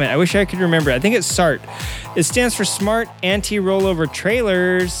 Damn it, I wish I could remember. I think it's SART. It stands for Smart Anti-Rollover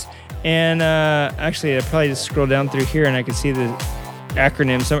Trailers. And actually, I probably just scroll down through here and I can see the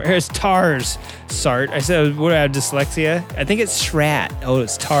acronym somewhere. It's TARS. SART. I said, what, I have dyslexia? I think it's SRAT. Oh,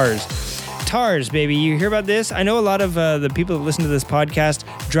 it's TARS. TARS, baby. You hear about this? I know a lot of the people that listen to this podcast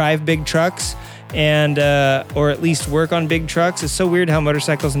drive big trucks, and or at least work on big trucks. It's so weird how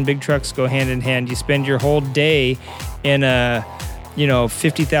motorcycles and big trucks go hand in hand. You spend your whole day in a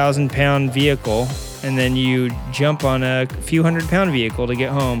 50,000-pound vehicle, and then you jump on a few 100-pound vehicle to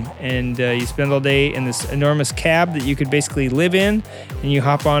get home, and you spend all day in this enormous cab that you could basically live in, and you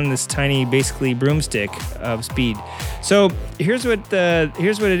hop on this tiny, basically broomstick of speed. So here's what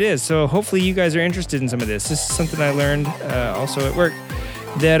it is. So hopefully you guys are interested in some of this. This is something I learned also at work.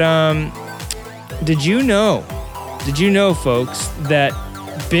 That did you know, folks, that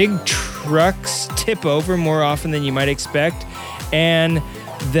big trucks tip over more often than you might expect, and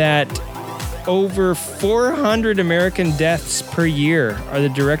that over 400 American deaths per year are the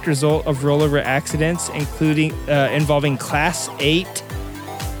direct result of rollover accidents, including involving Class 8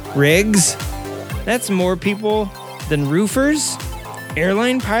 rigs? That's more people than roofers,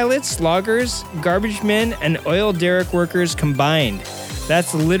 airline pilots, loggers, garbage men, and oil derrick workers combined.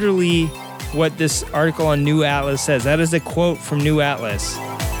 That's literally what this article on New Atlas says. That is a quote from New Atlas.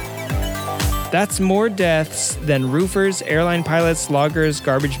 That's more deaths than roofers, airline pilots, loggers,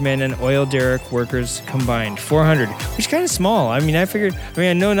 garbage men, and oil derrick workers combined. 400, which is kind of small. I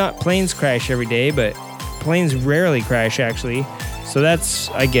know not planes crash every day, but planes rarely crash, actually. So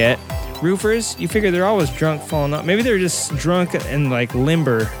I get. Roofers, you figure they're always drunk, falling off. Maybe they're just drunk and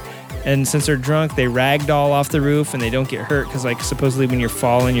limber. And since they're drunk, they ragdoll off the roof and they don't get hurt because supposedly when you're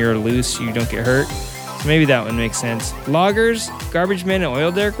falling, you're loose, you don't get hurt. So maybe that one makes sense. Loggers, garbage men, and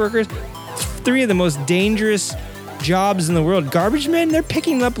oil derrick workers, 3 of the most dangerous jobs in the world. Garbage men, they're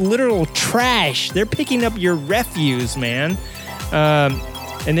picking up literal trash. They're picking up your refuse, man.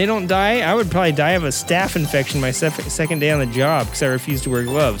 And they don't die. I would probably die of a staph infection my second day on the job because I refuse to wear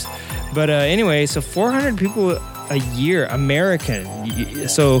gloves. But anyway, so 400 people a year, American.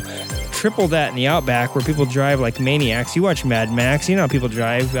 So triple that in the outback where people drive like maniacs. You watch Mad Max, you know how people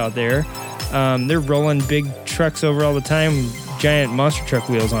drive out there. They're rolling big trucks over all the time, giant monster truck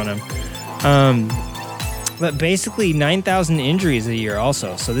wheels on them. But basically 9,000 injuries a year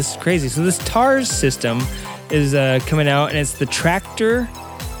also. So this is crazy. So this TARS system is coming out, and it's the tractor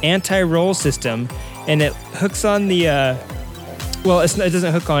anti-roll system, and it hooks on the it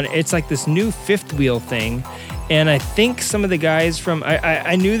doesn't hook on. It's like this new fifth wheel thing. And I think some of the guys from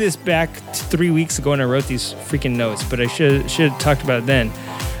I knew this back 3 weeks ago when I wrote these freaking notes, but I should have talked about it then.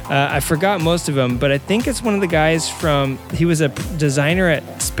 I forgot most of them, but I think it's one of the guys he was a designer at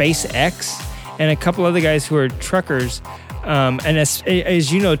SpaceX, and a couple other guys who are truckers. And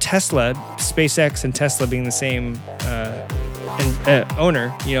as you know, Tesla, SpaceX and Tesla being the same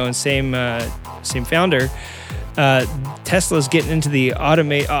owner, and same founder. Tesla's getting into the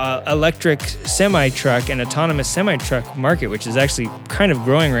electric semi-truck and autonomous semi-truck market, which is actually kind of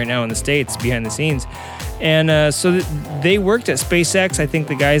growing right now in the States behind the scenes. And so they worked at SpaceX, I think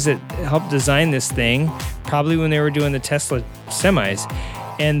the guys that helped design this thing, probably when they were doing the Tesla semis.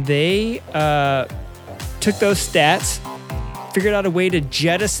 And they took those stats, figured out a way to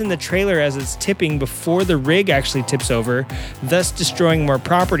jettison the trailer as it's tipping before the rig actually tips over, thus destroying more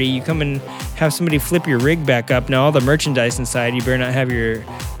property. You come and have somebody flip your rig back up. Now all the merchandise inside, you better not have your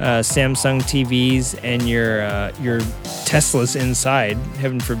Samsung TVs and your Teslas inside,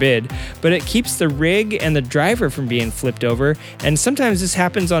 heaven forbid. But it keeps the rig and the driver from being flipped over. And sometimes this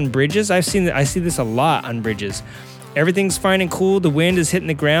happens on bridges. I see this a lot on bridges. Everything's fine and cool. The wind is hitting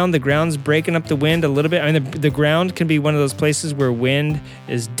the ground. The ground's breaking up the wind a little bit. I mean, the ground can be one of those places where wind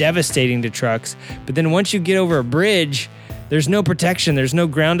is devastating to trucks. But then once you get over a bridge, there's no protection. There's no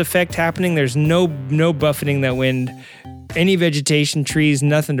ground effect happening. There's no buffeting that wind. Any vegetation, trees,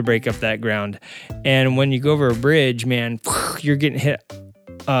 nothing to break up that ground. And when you go over a bridge, man, you're getting hit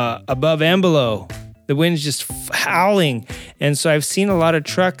above and below. The wind's just howling. And so I've seen a lot of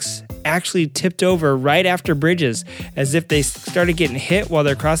trucks actually tipped over right after bridges, as if they started getting hit while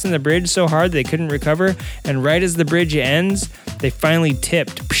they're crossing the bridge so hard they couldn't recover. And right as the bridge ends, they finally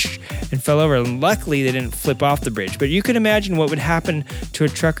tipped and fell over. And luckily, they didn't flip off the bridge. But you can imagine what would happen to a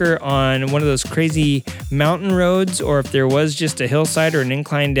trucker on one of those crazy mountain roads, or if there was just a hillside or an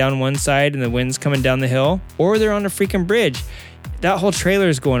incline down one side and the wind's coming down the hill, or they're on a freaking bridge. That whole trailer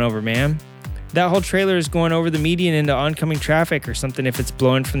is going over, man. That whole trailer is going over the median into oncoming traffic or something if it's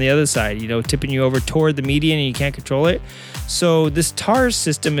blowing from the other side, tipping you over toward the median and you can't control it. So this TARS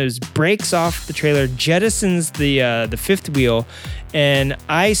system breaks off the trailer, jettisons the fifth wheel. And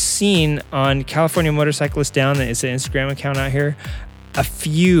I seen on California Motorcyclist Down, it's an Instagram account out here, a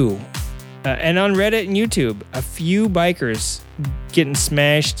few, and on Reddit and YouTube, a few bikers getting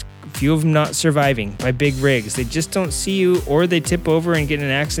smashed, a few of them not surviving by big rigs. They just don't see you, or they tip over and get in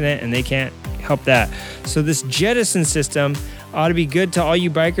an accident and they can't help that. So this jettison system ought to be good to all you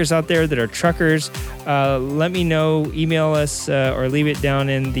bikers out there that are truckers. Let me know, email us, or leave it down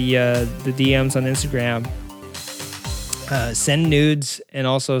in the DMs on Instagram. Send nudes and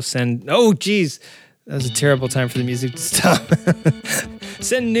also send... Oh, geez. That was a terrible time for the music to stop.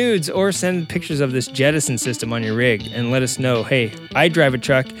 Send nudes or send pictures of this jettison system on your rig and let us know, hey, I drive a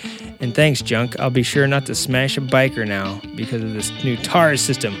truck, and thanks, junk. I'll be sure not to smash a biker now because of this new TARS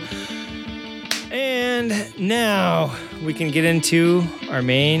system. And now we can get into our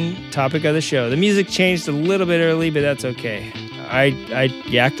main topic of the show. The music changed a little bit early, but that's okay. I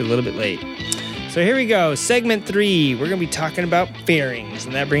yacked a little bit late. So here we go. Segment 3. We're going to be talking about fairings.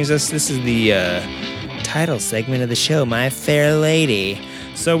 And that brings us, this is the title segment of the show, My Fair Lady.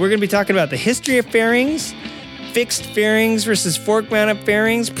 So we're going to be talking about the history of fairings, fixed fairings versus fork-mounted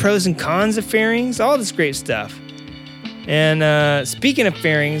fairings, pros and cons of fairings, all this great stuff. And speaking of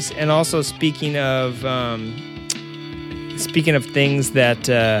fairings, and also speaking of things that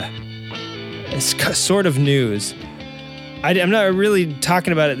is sort of news, I'm not really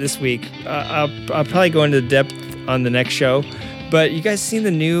talking about it this week. I'll probably go into depth on the next show. But you guys seen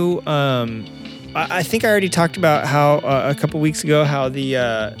the new? I think I already talked about how a couple weeks ago how the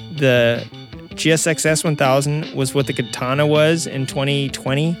GSX S1000 was what the Katana was in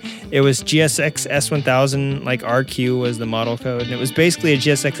 2020. It was GSX S1000, like RQ was the model code, and it was basically a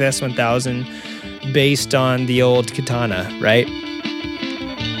GSX S1000 based on the old Katana, right?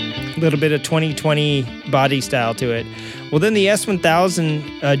 A little bit of 2020 body style to it. Well, then the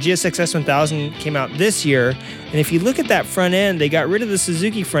S1000, GSX S1000 came out this year, and if you look at that front end, they got rid of the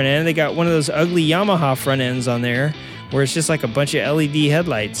Suzuki front end. They got one of those ugly Yamaha front ends on there, where it's just like a bunch of LED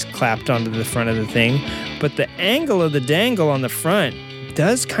headlights clapped onto the front of the thing. But the angle of the dangle on the front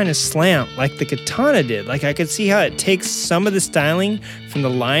does kind of slant like the Katana did. Like I could see how it takes some of the styling from the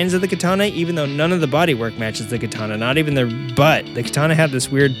lines of the Katana, even though none of the bodywork matches the Katana, not even the butt. The Katana had this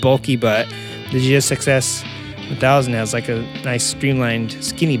weird bulky butt. The GSX S1000 has like a nice streamlined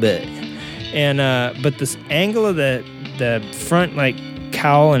skinny butt. And but this angle of the front like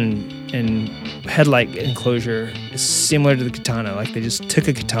cowl and headlight enclosure is similar to the Katana. Like they just took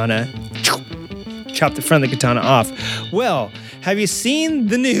a Katana, chopped the front of the Katana off. Well, have you seen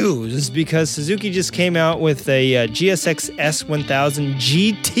the news? Because Suzuki just came out with a GSX S1000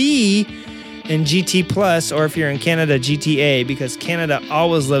 GT and GT Plus, or if you're in Canada, GTA, because Canada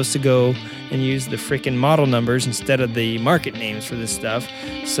always loves to go and use the freaking model numbers instead of the market names for this stuff.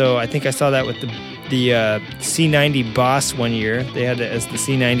 So I think I saw that with the C90 Boss one year. They had it as the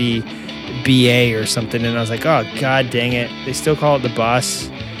C90 BA or something, and I was like, oh, god dang it. They still call it the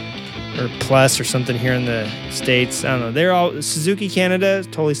Boss or Plus or something here in the States. I don't know. They're all Suzuki Canada,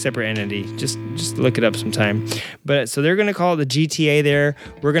 totally separate entity. Just look it up sometime. But so they're going to call it the GTA there.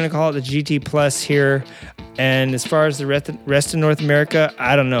 We're going to call it the GT Plus here. And as far as the rest of North America,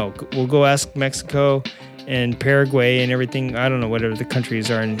 I don't know. We'll go ask Mexico and Paraguay and everything. I don't know, whatever the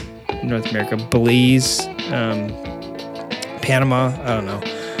countries are in North America. Belize, Panama, I don't know.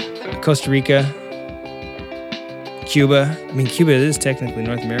 Costa Rica, Cuba. I mean, Cuba is technically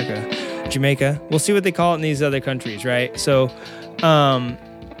North America. Jamaica. We'll see what they call it in these other countries, right? So,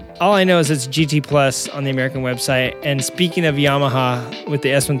 all I know is it's GT Plus on the American website. And speaking of Yamaha, with the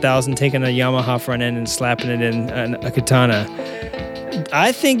S1000 taking a Yamaha front end and slapping it in a Katana,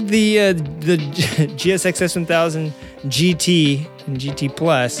 I think the GSX S1000 GT and GT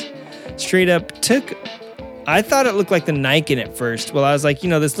Plus straight up took... I thought it looked like the Nikon at first. Well, I was like,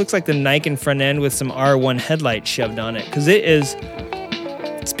 this looks like the Nikon front end with some R1 headlights shoved on it. Because it is...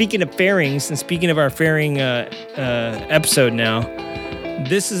 Speaking of fairings, and speaking of our fairing episode now,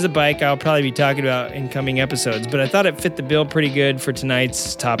 this is a bike I'll probably be talking about in coming episodes, but I thought it fit the bill pretty good for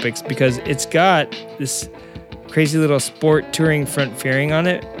tonight's topics because it's got this crazy little sport touring front fairing on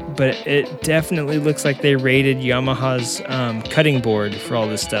it, but it definitely looks like they rated Yamaha's cutting board for all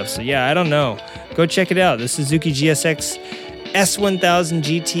this stuff. So yeah, I don't know. Go check it out. The Suzuki GSX S1000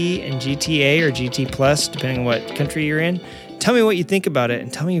 GT and GTA or GT Plus, depending on what country you're in. Tell me what you think about it,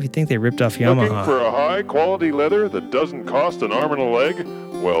 and tell me if you think they ripped off Yamaha. Looking for a high-quality leather that doesn't cost an arm and a leg?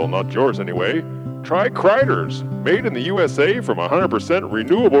 Well, not yours anyway. Try Kreiders, made in the USA from 100%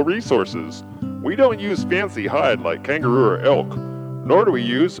 renewable resources. We don't use fancy hide like kangaroo or elk, nor do we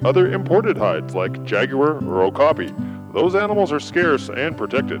use other imported hides like jaguar or okapi. Those animals are scarce and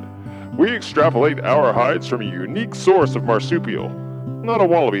protected. We extrapolate our hides from a unique source of marsupial. Not a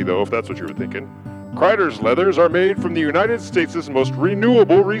wallaby, though, if that's what you were thinking. Kreiders leathers are made from the United States' most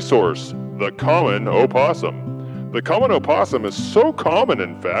renewable resource, the common opossum. The common opossum is so common,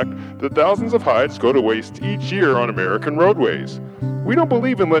 in fact, that thousands of hides go to waste each year on American roadways. We don't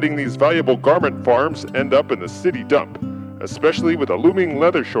believe in letting these valuable garment farms end up in the city dump. especially with a looming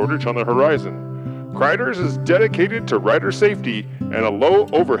leather shortage on the horizon. Kreiders is dedicated to rider safety, and a low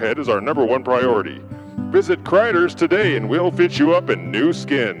overhead is our #1 priority. Visit Kreiders today and we'll fit you up in new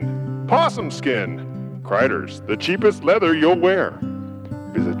skin. Possum skin. Kreiders, the cheapest leather you'll wear.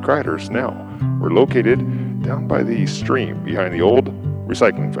 Visit Kreiders now. We're located down by the stream behind the old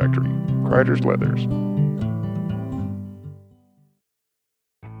recycling factory. Kreiders Leathers.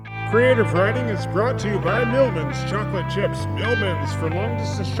 Creative Writing is brought to you by Millman's Chocolate Chips. Millman's for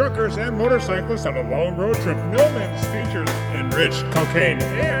long-distance truckers and motorcyclists on a long road trip. Millman's features enriched cocaine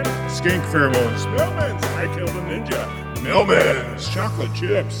and skink pheromones. Millman's, I Killed a Ninja. Millman's Chocolate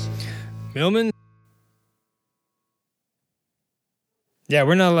Chips. Millman? Yeah,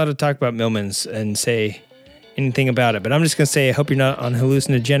 we're not allowed to talk about Millman's and say anything about it, but I'm just going to say I hope you're not on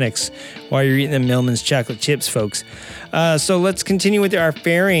hallucinogenics while you're eating the Millman's chocolate chips, folks. So let's continue with our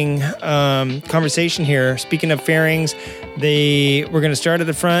fairing conversation here. Speaking of fairings, we're going to start at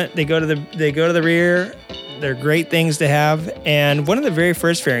the front. They go to the rear. They're great things to have. And one of the very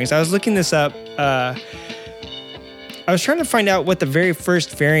first fairings, I was looking this up. I was trying to find out what the very first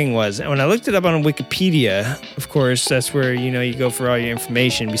fairing was. And when I looked it up on Wikipedia, of course, that's where, you go for all your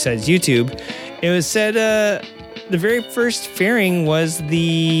information besides YouTube. It was said the very first fairing was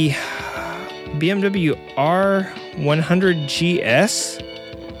the BMW R100 GS.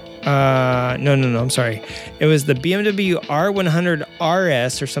 No, I'm sorry. It was the BMW R100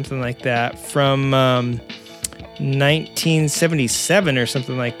 RS or something like that from 1977 or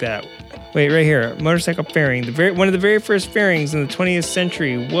something like that. Wait, right here, motorcycle fairing. One of the very first fairings in the 20th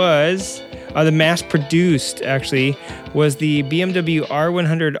century was, the mass-produced, actually, was the BMW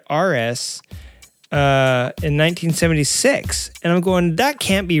R100 RS in 1976. And I'm going, that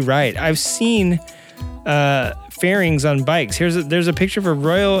can't be right. I've seen fairings on bikes. There's a picture of a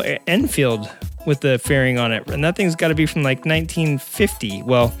Royal Enfield with the fairing on it, and that thing's got to be from like 1950.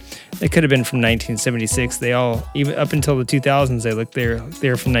 Well, it could have been from 1976. They all, even up until the 2000s, they looked they're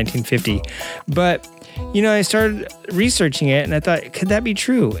from 1950. But I started researching it, and I thought, could that be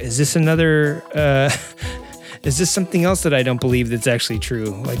true? Is this another? Is this something else that I don't believe that's actually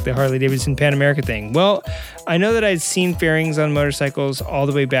true, like the Harley-Davidson Pan America thing? Well, I know that I'd seen fairings on motorcycles all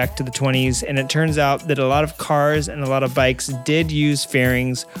the way back to the 20s, and it turns out that a lot of cars and a lot of bikes did use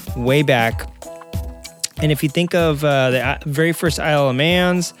fairings way back. And if you think of the very first Isle of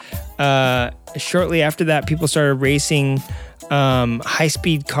Mans, shortly after that, people started racing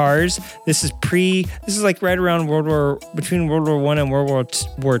high-speed cars. This is like right around between World War I and World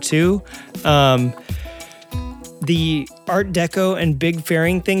War II. The Art Deco and big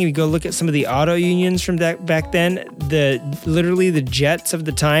fairing thing, you go look at some of the auto unions from back then, literally the jets of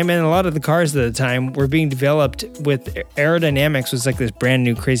the time and a lot of the cars of the time were being developed with aerodynamics was like this brand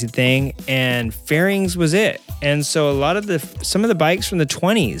new crazy thing, and fairings was it. And so some of the bikes from the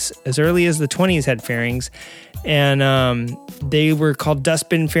 20s, as early as the 20s, had fairings, and they were called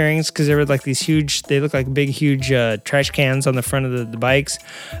dustbin fairings because they were like these huge, they look like big, huge trash cans on the front of the bikes.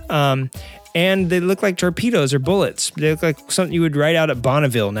 And they look like torpedoes or bullets. They look like something you would write out at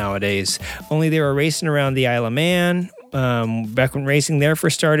Bonneville nowadays. Only they were racing around the Isle of Man. Back when racing there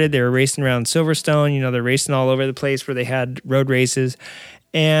first started, they were racing around Silverstone. They're racing all over the place where they had road races.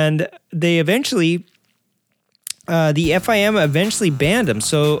 And they eventually, the FIM eventually banned them.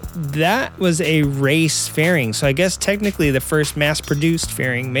 So that was a race fairing. So I guess technically the first mass-produced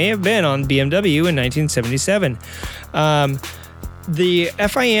fairing may have been on BMW in 1977. The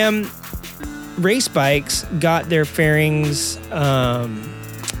FIM race bikes got their fairings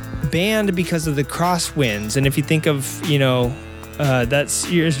banned because of the crosswinds. And if you think of, you're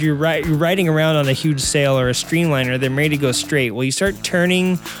riding around on a huge sail or a streamliner, they're made to go straight. Well, you start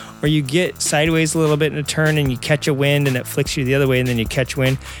turning or you get sideways a little bit in a turn and you catch a wind and it flicks you the other way and then you catch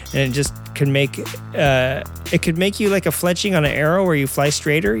wind, and it just can make it could make you like a fletching on an arrow where you fly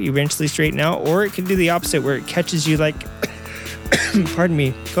straighter, you eventually straighten out, or it could do the opposite where it catches you like pardon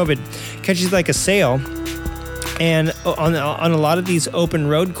me, COVID, catches like a sail. And on a lot of these open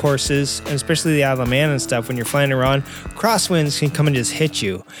road courses, and especially the Isle of Man and stuff, when you're flying around, crosswinds can come and just hit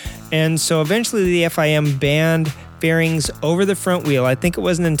you. And so eventually the FIM banned fairings over the front wheel. I think it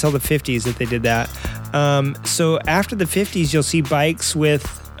wasn't until the 50s that they did that. So after the 50s, you'll see bikes with,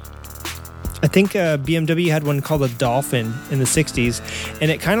 I think BMW had one called a Dolphin in the 60s, and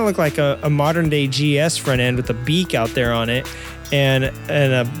it kind of looked like a modern day GS front end with a beak out there on it, and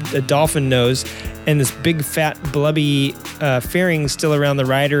a dolphin nose, and this big fat blubby fairing still around the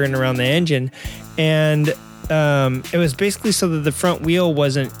rider and around the engine. And it was basically so that the front wheel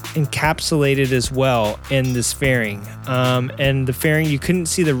wasn't encapsulated as well in this fairing. And the fairing, you couldn't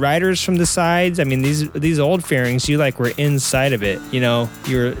see the riders from the sides. I mean, these old fairings, you like were inside of it. You know,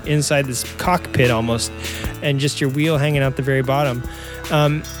 you're inside this cockpit almost, and just your wheel hanging out the very bottom.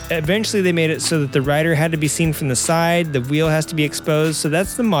 Eventually they made it so that the rider had to be seen from the side, the wheel has to be exposed. So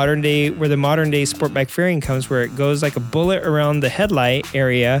that's the modern day sport bike fairing comes, where it goes like a bullet around the headlight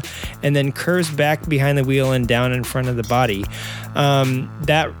area and then curves back behind the wheel and down in front of the body.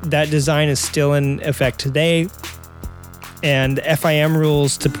 That design is still in effect today. And FIM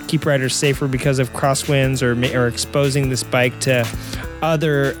rules to keep riders safer because of crosswinds or exposing this bike to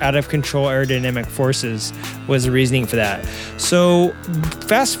other out-of-control aerodynamic forces was the reasoning for that. So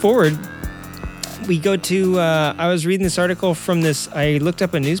fast forward, we go to, I was reading this article from this, I looked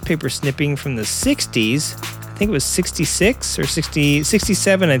up a newspaper snipping from the 60s. I think it was 66 or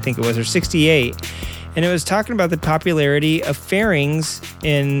 67, I think it was, or 68. And it was talking about the popularity of fairings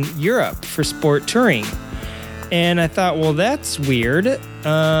in Europe for sport touring. And I thought, well, that's weird.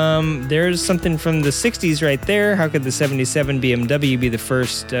 There's something from the 60s right there. How could the 77 BMW be the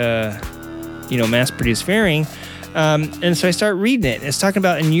first, mass-produced fairing? And so I start reading it. It's talking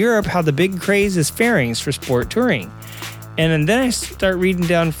about in Europe how the big craze is fairings for sport touring. And then I start reading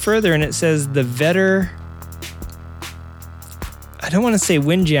down further, and it says the Vetter... I don't want to say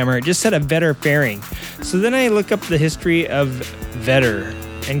Windjammer. It just said a Vetter fairing. So then I look up the history of Vetter.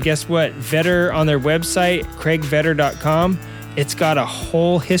 And guess what? Vetter on their website, craigvetter.com, it's got a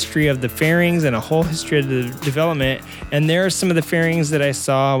whole history of the fairings and a whole history of the development. And there are some of the fairings that I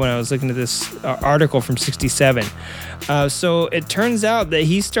saw when I was looking at this article from 67. So it turns out that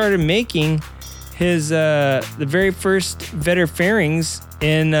he started making his the very first Vetter fairings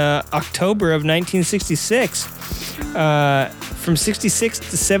in October of 1966, from 66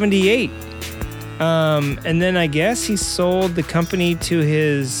 to 78. And then I guess he sold the company to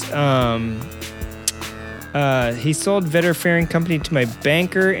his, he sold Vetter Fairing Company to my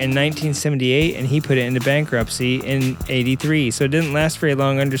banker in 1978, and he put it into bankruptcy in 83. So it didn't last very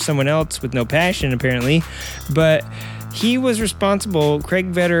long under someone else with no passion, apparently. But he was responsible,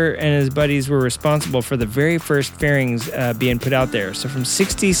 Craig Vetter and his buddies were responsible for the very first fairings being put out there. So from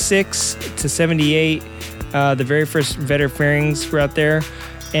 66 to 78, the very first Vetter fairings were out there.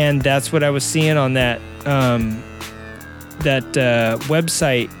 And that's what I was seeing on that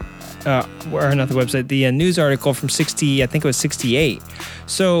website, or not the website, the news article from 60, I think it was 68.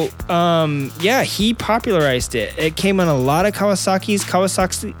 So, he popularized it. It came on a lot of Kawasaki's.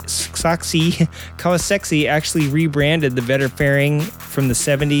 Kawasaki actually rebranded the Vetter fairing from the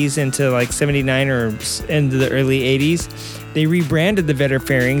 70s into like 79 or into the early 80s. They rebranded the Vetter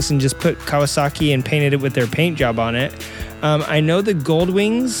fairings and just put Kawasaki and painted it with their paint job on it. I know the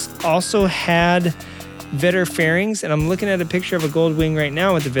Goldwings also had Vetter fairings, and I'm looking at a picture of a Goldwing right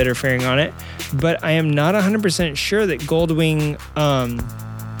now with the Vetter fairing on it, but I am not 100% sure that Goldwing, I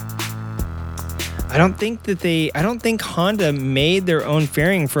don't think Honda made their own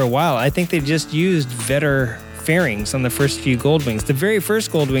fairing for a while. I think they just used Vetter fairings on the first few Goldwings. The very first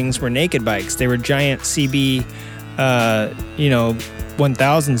Goldwings were naked bikes. They were giant CB,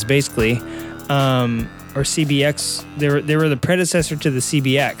 1000s basically. Or CBX, they were the predecessor to the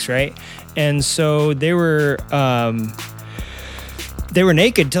CBX, right? And so they were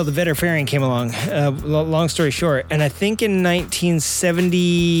naked till the Vetter fairing came along. Long story short, and I think in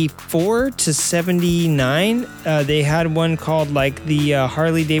 1974 to 79, they had one called like the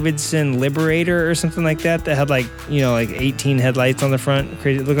Harley Davidson Liberator or something like that had like 18 headlights on the front.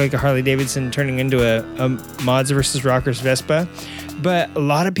 Crazy, it looked like a Harley Davidson turning into a Mods vs. Rockers Vespa. But a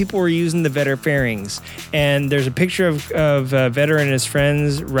lot of people were using the Vetter fairings. And there's a picture of Vetter and his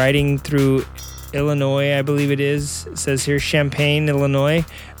friends riding through Illinois, I believe it is. It says here, Champaign, Illinois,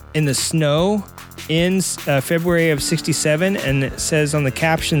 in the snow in February of 67. And it says on the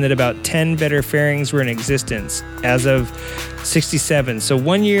caption that about 10 Vetter fairings were in existence as of 67. So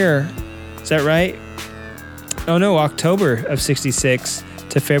 1 year, is that right? Oh no, October of 66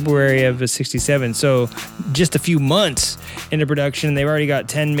 to February of 67. So just a few months into production, they've already got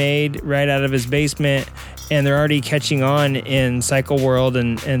 10 made right out of his basement, and they're already catching on in Cycle World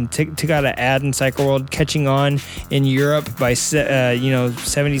and Takata ad in Cycle World, catching on in Europe by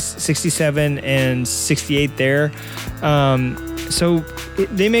 67 and 68 there.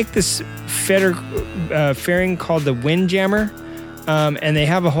 They make this fairing called the Windjammer. And they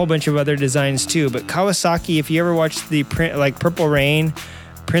have a whole bunch of other designs too. But Kawasaki, if you ever watch the print, like Purple Rain,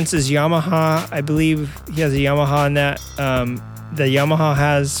 Prince's Yamaha, I believe he has a Yamaha on that. The Yamaha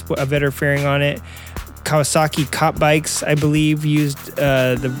has a Vetter fairing on it. Kawasaki Cop Bikes, I believe, used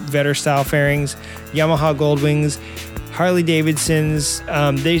the Vetter style fairings. Yamaha Goldwings. Harley Davidsons.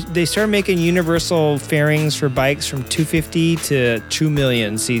 They started making universal fairings for bikes from 250 to 2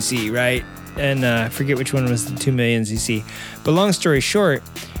 million cc, right? And I forget which one was the 2 million cc. But long story short,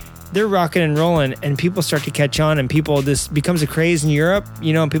 they're rocking and rolling, and people start to catch on, and this becomes a craze in Europe,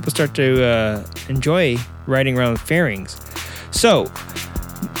 and people start to enjoy riding around with fairings. So,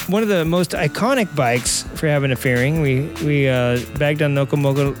 one of the most iconic bikes for having a fairing, we bagged on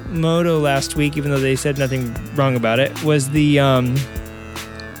Nokomoto last week, even though they said nothing wrong about it, is the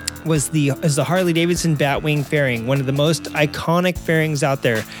Harley Davidson Batwing fairing, one of the most iconic fairings out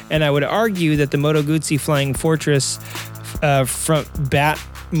there. And I would argue that the Moto Guzzi Flying Fortress front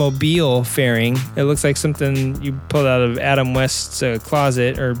Batmobile fairing, it looks like something you pulled out of Adam West's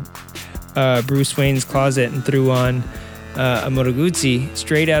closet or Bruce Wayne's closet and threw on a Moto Guzzi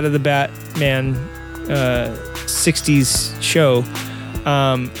straight out of the Batman 60s show.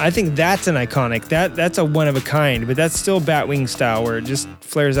 I think that's an iconic. That's a one of a kind, but that's still Batwing style where it just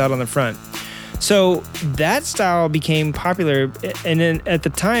flares out on the front. So that style became popular, and then at the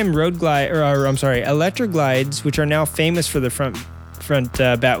time, electric glides, which are now famous for the front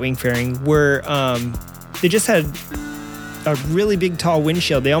Batwing fairing, were they just had a really big tall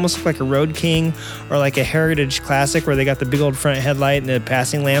windshield. They almost look like a Road King or like a Heritage Classic, where they got the big old front headlight and the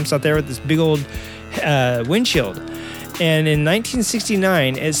passing lamps out there with this big old windshield. And in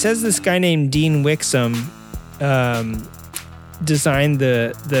 1969, it says this guy named Dean Wixom designed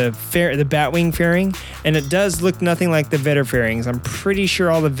the Batwing fairing, and it does look nothing like the Vetter fairings. I'm pretty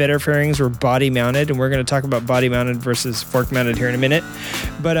sure all the Vetter fairings were body mounted, and we're going to talk about body mounted versus fork mounted here in a minute.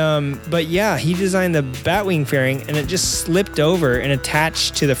 But yeah, he designed the Batwing fairing, and it just slipped over and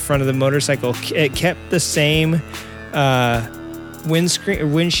attached to the front of the motorcycle. It kept the same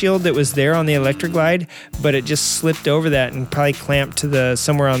windshield that was there on the electric glide, but it just slipped over that and probably clamped to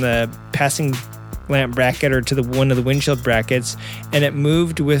somewhere on the passing lamp bracket or to one of the windshield brackets, and it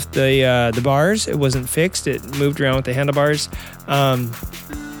moved with the bars. It wasn't fixed. It moved around with the handlebars.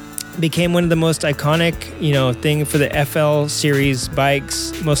 Became one of the most iconic, thing for the FL series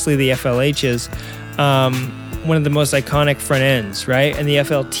bikes, mostly the FLHs. One of the most iconic front ends, right? And the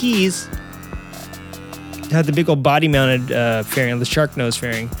FLTs had the big old body mounted fairing, the shark nose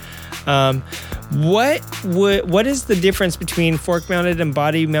fairing. What is the difference between fork mounted and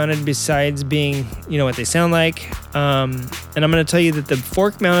body mounted besides being, what they sound like? And I'm going to tell you that the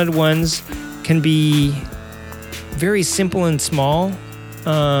fork mounted ones can be very simple and small.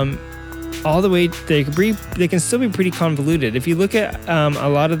 All the way they can still be pretty convoluted. If you look at a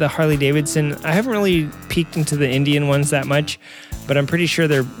lot of the Harley Davidson, I haven't really peeked into the Indian ones that much, but I'm pretty sure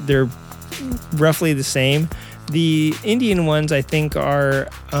they're roughly the same. The Indian ones, I think, are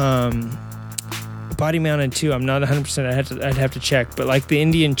body mounted too. I'm not 100%. I'd have to check. But like the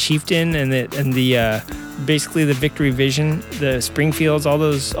Indian Chieftain and the basically the Victory Vision, the Springfields, all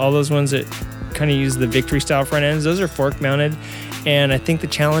those ones that kind of use the Victory style front ends, those are fork mounted. And I think the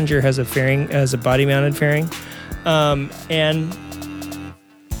Challenger has a body mounted fairing. And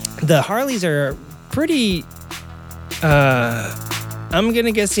the Harleys are pretty. I'm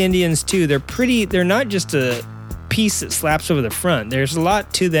gonna guess the Indians too. They're not just a piece that slaps over the front. There's a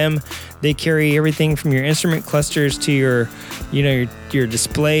lot to them. They carry everything from your instrument clusters to your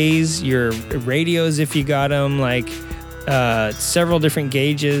displays, your radios if you got them, like several different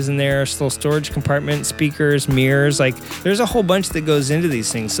gauges in there, little storage compartment, speakers, mirrors. Like there's a whole bunch that goes into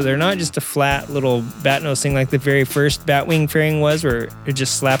these things. So they're not just a flat little bat nose thing like the very first Batwing fairing was, where it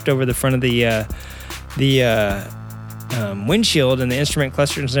just slapped over the front of the windshield, and the instrument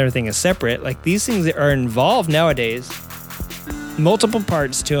clusters and everything is separate. Like these things that are involved nowadays, multiple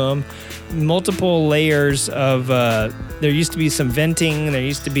parts to them, multiple layers of there used to be some venting, there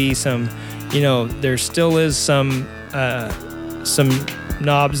used to be some, there still is some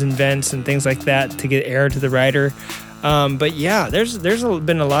knobs and vents and things like that to get air to the rider. But yeah, there's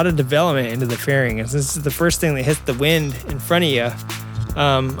been a lot of development into the fairing. This is the first thing that hits the wind in front of you.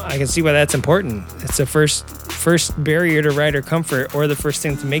 I can see why that's important. It's the first barrier to rider comfort, or the first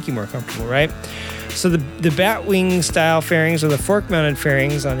thing to make you more comfortable, right? So the Batwing style fairings, or the fork mounted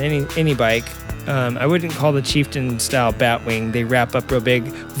fairings on any bike, I wouldn't call the Chieftain style Batwing. They wrap up real big.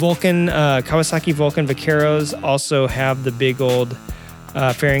 Kawasaki Vulcan Vaqueros also have the big old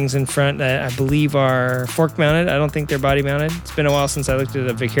fairings in front that I believe are fork mounted. I don't think they're body mounted. It's been a while since I looked at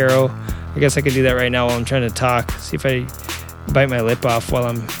a Vaquero. I guess I could do that right now while I'm trying to talk. See if I bite my lip off while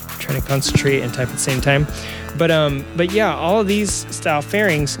I'm trying to concentrate and type at the same time. But yeah, all of these style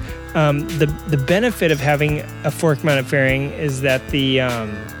fairings, the benefit of having a fork mounted fairing is that the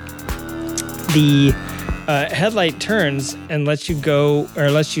headlight turns and lets you go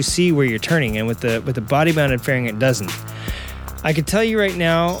or lets you see where you're turning, and with the body mounted fairing it doesn't. I can tell you right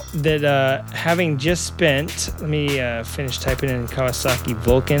now that having just spent, let me finish typing in Kawasaki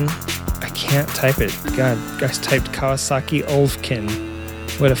Vulcan. I can't type it. God, guys typed Kawasaki Ulfkin.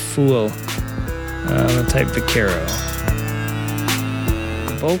 What a fool. I'm gonna type Vaquero.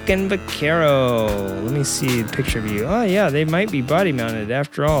 Vulcan Vaquero. Let me see the picture of you. Oh yeah, they might be body mounted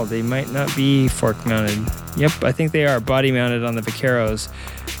after all. They might not be fork mounted. Yep, I think they are body mounted on the Vaqueros.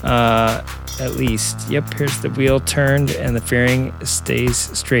 At least. Yep, here's the wheel turned and the fairing stays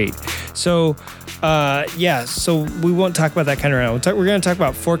straight. So so we won't talk about that kind right now. We're going to talk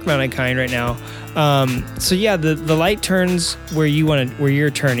about fork mounted kind right now. The light turns where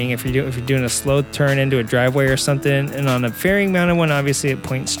you're turning if you're doing a slow turn into a driveway or something, and on a fairing mounted one obviously it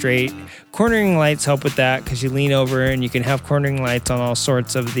points straight. Cornering lights help with that because you lean over and you can have cornering lights on all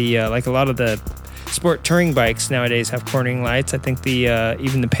sorts of the like a lot of the sport touring bikes nowadays have cornering lights. I think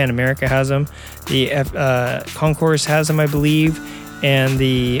even the Pan America has them. The Concourse has them, I believe, and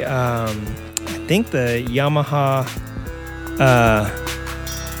the I think the Yamaha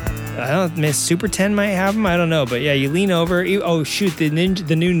I don't know, Super 10 might have them. I don't know, but yeah, you lean over. Oh shoot, the new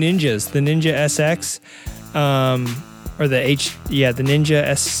Ninjas, the Ninja SX, or the Ninja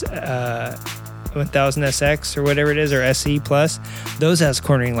S 1000 SX or whatever it is, or SE Plus. Those has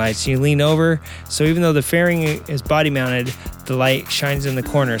cornering lights. You lean over, so even though the fairing is body mounted, the light shines in the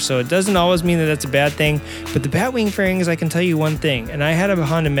corner. So it doesn't always mean that that's a bad thing. But the Batwing fairings, I can tell you one thing, and I had a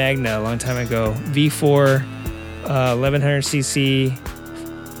Honda Magna a long time ago, V4, 1100cc.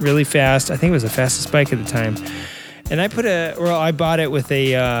 Really fast. I think it was the fastest bike at the time. And I bought it with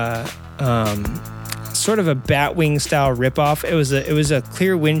a sort of a Batwing style ripoff. It was a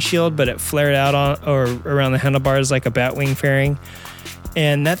clear windshield, but it flared out on or around the handlebars like a Batwing fairing.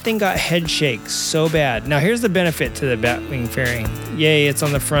 And that thing got head shake so bad. Now here's the benefit to the Batwing fairing. Yay, it's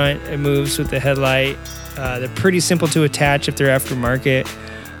on the front. It moves with the headlight. They're pretty simple to attach if they're aftermarket.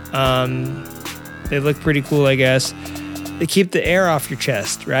 They look pretty cool, I guess. They keep the air off your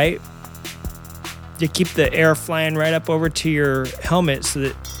chest, right? They keep the air flying right up over to your helmet so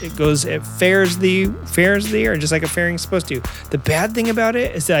that it fares the air just like a fairing's supposed to. The bad thing about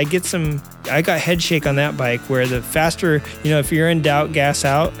it is that I got head shake on that bike where the faster, if you're in doubt, gas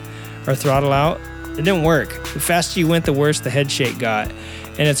out or throttle out, it didn't work. The faster you went, the worse the head shake got.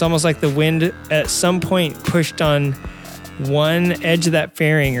 And it's almost like the wind at some point pushed on one edge of that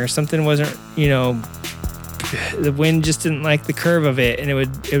fairing or something wasn't, the wind just didn't like the curve of it, and it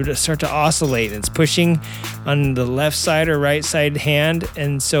would start to oscillate. It's pushing on the left side or right side hand,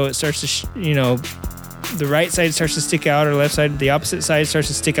 and so it starts to, the right side starts to stick out, or left side, the opposite side starts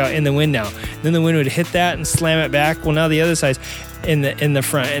to stick out in the wind now. Then the wind would hit that and slam it back. Well, now the other side's in the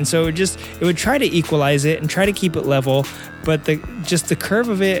front, and so it would try to equalize it and try to keep it level, but the curve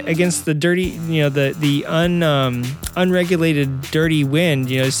of it against the dirty, the unregulated dirty wind,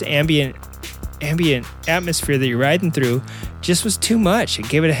 just ambient atmosphere that you're riding through just was too much. It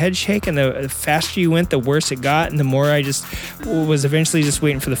gave it a head shake, and the faster you went, the worse it got, and the more I just was eventually just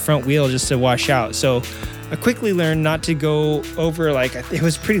waiting for the front wheel just to wash out. So I quickly learned not to go over, it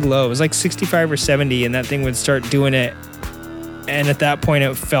was pretty low. It was like 65 or 70, and that thing would start doing it. And at that point,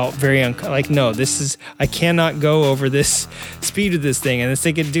 it felt very I cannot go over this speed of this thing, and this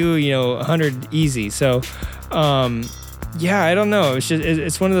thing could do 100 easy. So I don't know.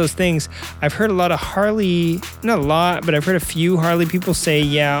 It's one of those things. I've heard a lot of Harley, not a lot, but I've heard a few Harley people say,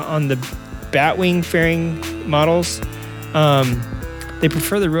 on the Batwing fairing models, they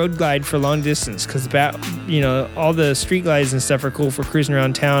prefer the Road Glide for long distance because all the street glides and stuff are cool for cruising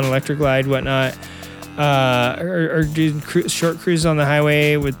around town, electric glide, whatnot, or do short cruises on the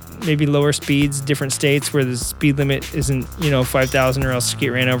highway with maybe lower speeds, different states where the speed limit isn't 5,000 or else you get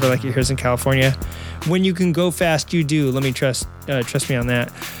ran over like it is in California. When you can go fast, you do. Let me trust me on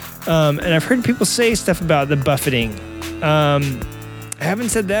that. And I've heard people say stuff about the buffeting. I haven't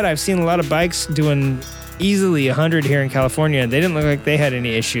said that. I've seen a lot of bikes doing easily 100 here in California. They didn't look like they had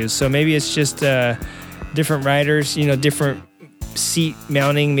any issues. So maybe it's just different riders, different seat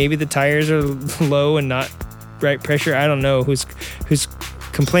mounting. Maybe the tires are low and not right pressure. I don't know who's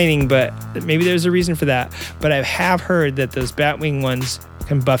complaining, but maybe there's a reason for that. But I have heard that those Batwing ones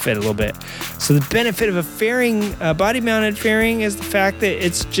can buff it a little bit. So the benefit of a fairing, body-mounted fairing, is the fact that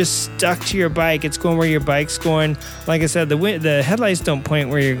it's just stuck to your bike. It's going where your bike's going. Like I said, the headlights don't point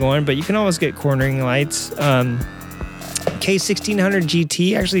where you're going, but you can always get cornering lights. K1600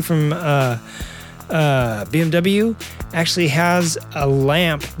 GT, actually from BMW actually has a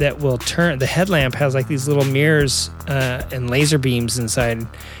lamp that will turn. The headlamp has like these little mirrors and laser beams inside,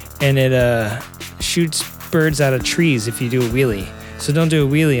 and it shoots birds out of trees if you do a wheelie. So don't do a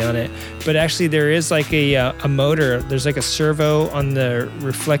wheelie on it. But actually there is like a motor. There's like a servo on the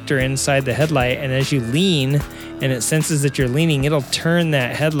reflector inside the headlight. And as you lean and it senses that you're leaning, it'll turn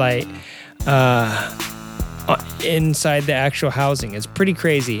that headlight inside the actual housing. It's pretty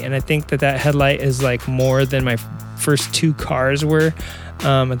crazy. And I think that headlight is like more than my first 2 cars were.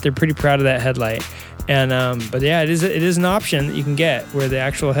 They're pretty proud of that headlight. And but yeah, it is an option that you can get where the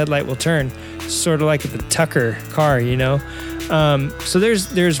actual headlight will turn, sort of like the Tucker car, you know. So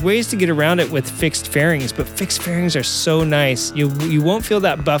there's ways to get around it with fixed fairings, but fixed fairings are so nice. You won't feel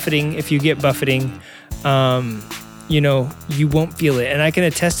that buffeting if you get buffeting. You know, you won't feel it, and I can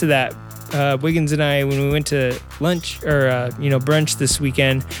attest to that. Wiggins and I, when we went to lunch or brunch this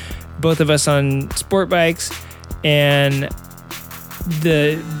weekend, both of us on sport bikes, and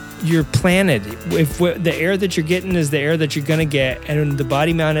you're planted. If the air that you're getting is the air that you're gonna get, and the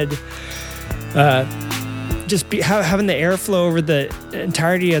body mounted, having the airflow over the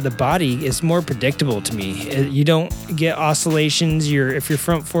entirety of the body is more predictable to me. You don't get oscillations. If your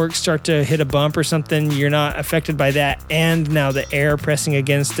front forks start to hit a bump or something, you're not affected by that. And now the air pressing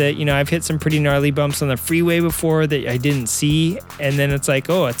against it. You know, I've hit some pretty gnarly bumps on the freeway before that I didn't see. And then it's like,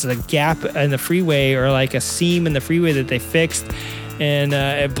 oh, it's a gap in the freeway or like a seam in the freeway that they fixed. And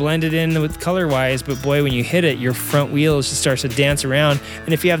it blended in with color-wise, but boy, when you hit it, your front wheels just starts to dance around.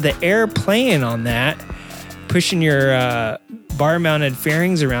 And if you have the air playing on that, pushing your bar-mounted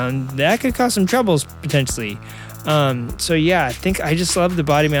fairings around, that could cause some troubles potentially. So yeah, I think I just love the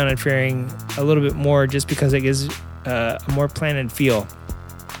body-mounted fairing a little bit more just because it gives a more planted feel.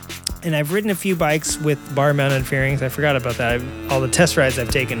 And I've ridden a few bikes with bar-mounted fairings. I forgot about that. All the test rides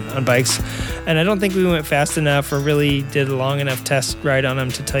I've taken on bikes. And I don't think we went fast enough or really did a long enough test ride on them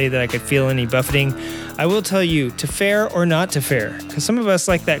to tell you that I could feel any buffeting. I will tell you, to fair or not to fair, because some of us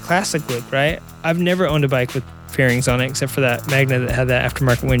like that classic look, right? I've never owned a bike with fairings on it except for that Magna that had that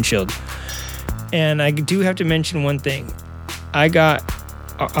aftermarket windshield. And I do have to mention one thing. I got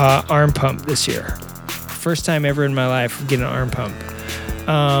arm pump this year. First time ever in my life getting an arm pump.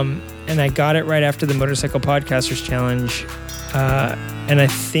 And I got it right after the Motorcycle Podcasters Challenge. And I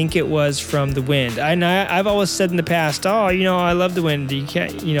think it was from the wind. I've always said in the past, I love the wind. You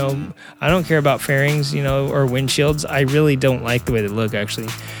can't, I don't care about fairings, or windshields. I really don't like the way they look, actually.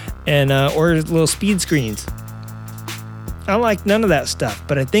 And, or little speed screens. I don't like none of that stuff,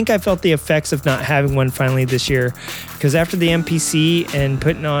 but I think I felt the effects of not having one finally this year, because after the MPC and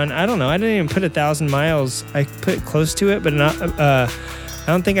putting on, I don't know, I didn't even put 1,000 miles. I put close to it, but not, I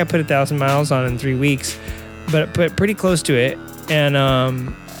don't think I put 1,000 miles on in 3 weeks, but pretty close to it.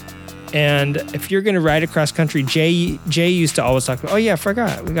 And if you're going to ride across country, Jay used to always talk about, oh yeah, I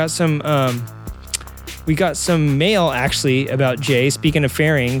forgot. We got some mail actually about Jay, speaking of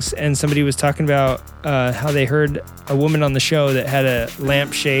fairings, and somebody was talking about how they heard a woman on the show that had a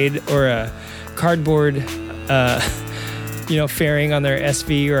lampshade or a cardboard, fairing on their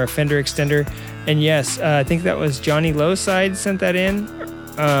SV or a fender extender. And yes, I think that was Johnny Lowside sent that in.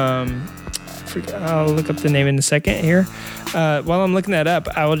 I'll look up the name in a second here. While I'm looking that up,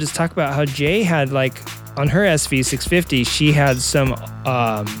 I will just talk about how Jay had, like, on her SV 650, she had some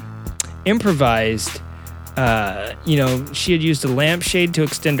improvised, she had used a lampshade to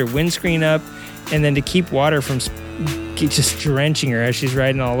extend her windscreen up, and then to keep water from just drenching her as she's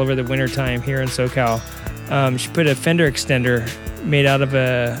riding all over the wintertime here in SoCal. She put a fender extender made out of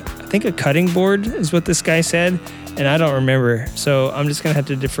I think a cutting board is what this guy said, and I don't remember. So I'm just going to have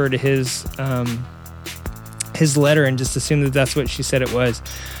to defer to his letter and just assume that that's what she said it was.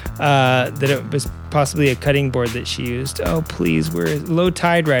 That it was possibly a cutting board that she used. Oh, please, where is Low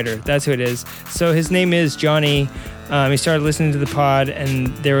Tide Rider? That's who it is. So his name is Johnny. He started listening to the pod, and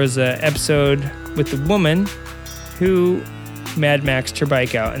there was an episode with the woman who Mad Maxed her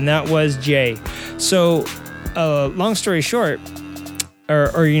bike out, and that was Jay. So, long story short,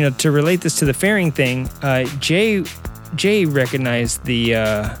 or to relate this to the fairing thing, Jay recognized the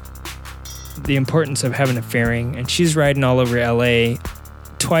importance of having a fairing, and she's riding all over LA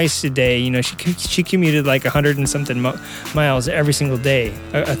twice a day. She commuted like 100 and something miles every single day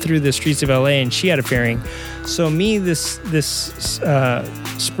through the streets of LA, and she had a fairing. So me this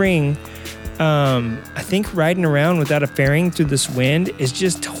spring, I think riding around without a fairing through this wind is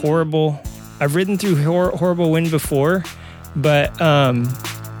just horrible. I've ridden through horrible wind before, but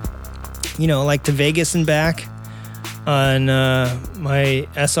like to Vegas and back on my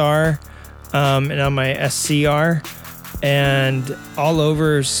SR and on my SCR, and all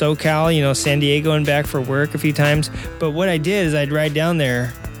over SoCal, San Diego and back for work a few times. But what I did is I'd ride down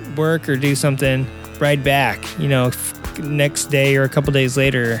there, work or do something, ride back, next day or a couple days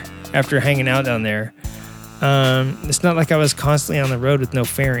later after hanging out down there. It's not like I was constantly on the road with no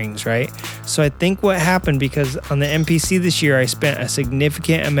fairings, right? So I think what happened, because on the MPC this year, I spent a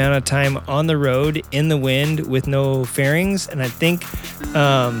significant amount of time on the road in the wind with no fairings. And I think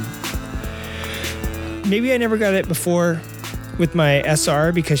maybe I never got it before with my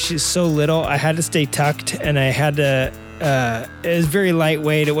SR because she's so little. I had to stay tucked, and I had to, it was very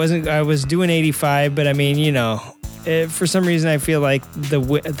lightweight. I was doing 85, but I mean, for some reason I feel like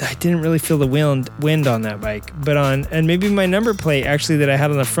I didn't really feel the wind on that bike, and maybe my number plate actually that I had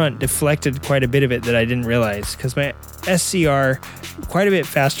on the front deflected quite a bit of it that I didn't realize, because my SCR quite a bit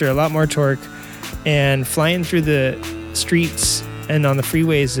faster, a lot more torque, and flying through the streets and on the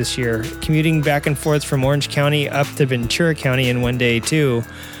freeways this year, commuting back and forth from Orange County up to Ventura County in one day too.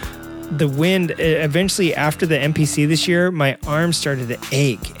 The wind, eventually after the MPC this year, my arms started to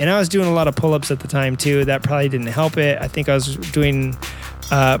ache. And I was doing a lot of pull-ups at the time too. That probably didn't help it. I think I was doing,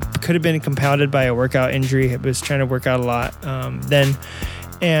 could have been compounded by a workout injury. I was trying to work out a lot then.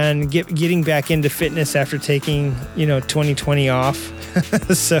 And getting back into fitness after taking, 2020 off.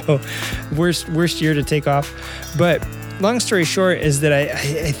 So worst year to take off. But long story short is that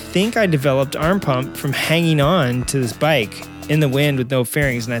I think I developed arm pump from hanging on to this bike in the wind with no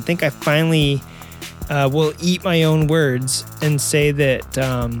fairings. And I think I finally will eat my own words and say that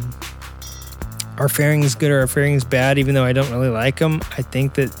our fairings good or our fairings bad, even though I don't really like them. I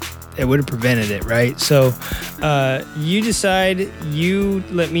think that it would have prevented it, right? So you decide, you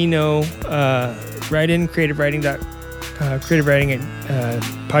let me know, write in creative writing at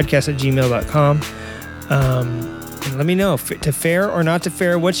podcast@gmail.com. And let me know, to fair or not to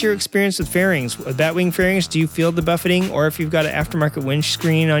fair, what's your experience with fairings? Batwing fairings, do you feel the buffeting? Or if you've got an aftermarket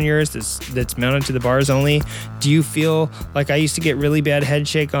windscreen on yours that's mounted to the bars only, do you feel like I used to get really bad head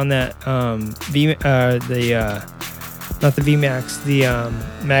shake on that not the VMAX, the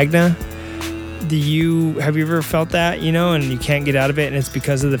Magna? Have you ever felt that, and you can't get out of it and it's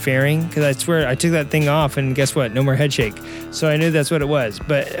because of the fairing? Because I swear I took that thing off and guess what? No more head shake. So I knew that's what it was.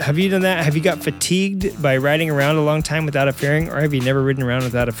 But have you done that? Have you got fatigued by riding around a long time without a fairing? Or have you never ridden around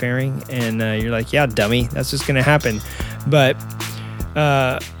without a fairing? And you're like, yeah, dummy, that's just going to happen. But,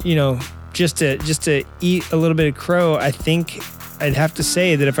 just to eat a little bit of crow, I think I'd have to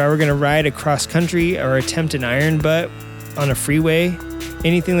say that if I were going to ride across country or attempt an iron butt on a freeway,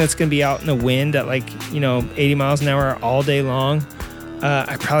 anything that's going to be out in the wind at 80 miles an hour all day long,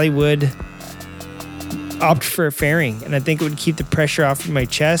 I probably would opt for a fairing. And I think it would keep the pressure off of my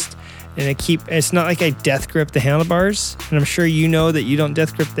chest. And it's not like I death grip the handlebars. And I'm sure you know that you don't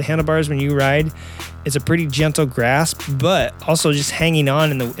death grip the handlebars when you ride. It's a pretty gentle grasp, but also just hanging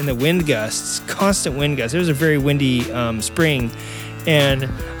on in the wind gusts, constant wind gusts. It was a very windy spring. And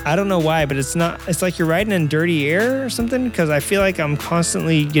I don't know why, but it's like you're riding in dirty air or something, because I feel like I'm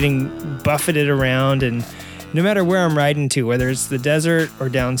constantly getting buffeted around, and no matter where I'm riding to, whether it's the desert or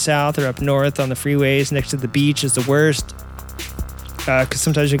down south or up north on the freeways next to the beach is the worst, because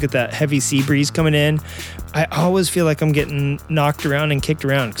sometimes you get that heavy sea breeze coming in. I always feel like I'm getting knocked around and kicked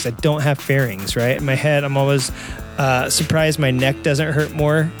around because I don't have fairings, right? In my head, I'm always surprised my neck doesn't hurt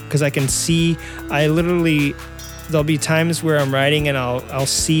more, because I can see, there'll be times where I'm riding and I'll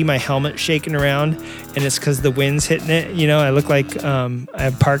see my helmet shaking around, and it's because the wind's hitting it. I look like I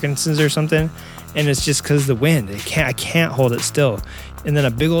have Parkinson's or something, and it's just because the wind. I can't hold it still. And then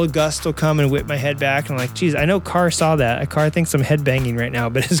a big old gust will come and whip my head back, and I'm like, geez, I know Carr saw that. Carr thinks I'm head banging right now,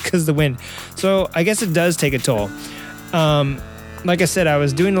 but it's because of the wind. So I guess it does take a toll. Like I said, I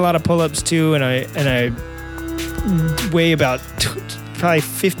was doing a lot of pull-ups too, and I weigh about probably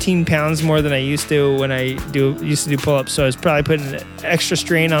 15 pounds more than I used to when I used to do pull-ups. So I was probably putting extra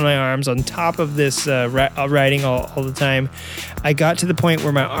strain on my arms on top of this riding all the time. I got to the point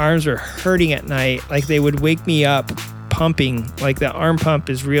where my arms were hurting at night. Like they would wake me up pumping, like the arm pump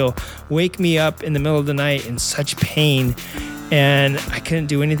is real, wake me up in the middle of the night in such pain. And I couldn't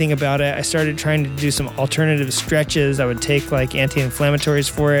do anything about it. I started trying to do some alternative stretches. I would take like anti-inflammatories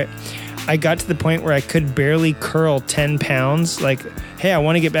for it. I got to the point where I could barely curl 10 pounds. Like, hey, I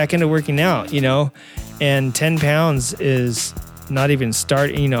want to get back into working out, and 10 pounds is not even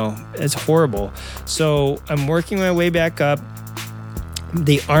starting, it's horrible. So I'm working my way back up.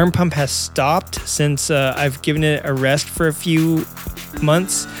 The arm pump has stopped since I've given it a rest for a few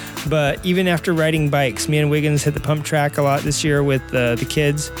months. But even after riding bikes, me and Wiggins hit the pump track a lot this year with the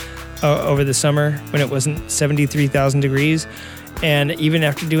kids over the summer when it wasn't 73,000 degrees. And even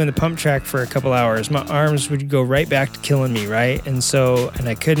after doing the pump track for a couple hours, my arms would go right back to killing me, right? And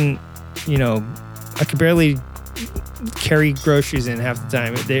I couldn't, I could barely carry groceries in half the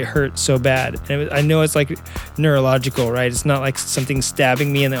time. They hurt so bad. And I know it's like neurological, right? It's not like something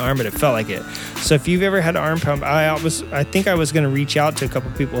stabbing me in the arm, but it felt like it. So if you've ever had arm pump, I think I was going to reach out to a couple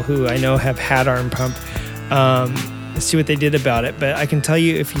people who I know have had arm pump, see what they did about it. But I can tell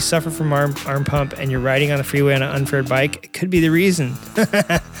you, if you suffer from arm pump and you're riding on a freeway on an unfaired bike, it could be the reason.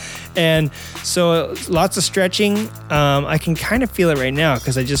 And so lots of stretching. I can kind of feel it right now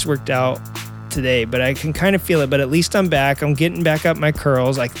because I just worked out today, but I can kind of feel it. But at least I'm back. I'm getting back up my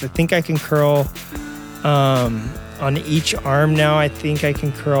curls. I think I can curl on each arm now. I think I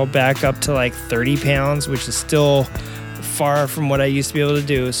can curl back up to like 30 pounds, which is still far from what I used to be able to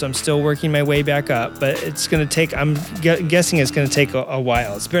do. So I'm still working my way back up, but it's going to take, I'm guessing it's going to take a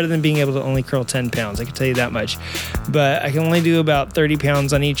while. It's better than being able to only curl 10 pounds. I can tell you that much, but I can only do about 30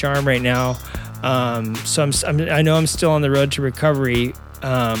 pounds on each arm right now. So I know I'm still on the road to recovery.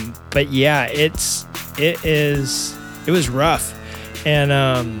 But yeah, it was rough, and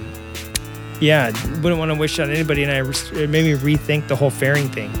yeah, wouldn't want to wish on anybody, and it made me rethink the whole fairing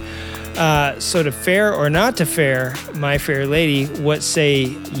thing. So to fair or not to fair, my fair lady, what say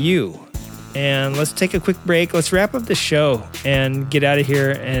you? And let's take a quick break. Let's wrap up the show and get out of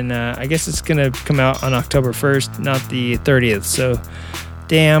here. And I guess it's gonna come out on October 1st, not the 30th. So,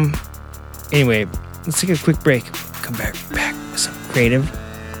 damn. Anyway, let's take a quick break. Come back with some creative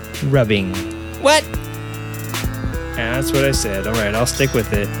rubbing. What? Yeah, that's what I said. All right, I'll stick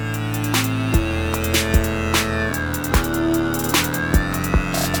with it.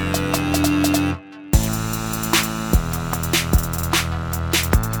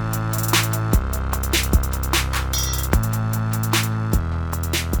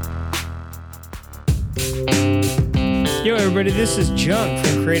 Yo, everybody, this is Junk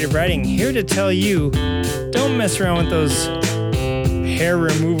from Creative Writing, here to tell you, don't mess around with those hair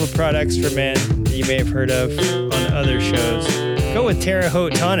removal products for men that you may have heard of on other shows. Go with Terre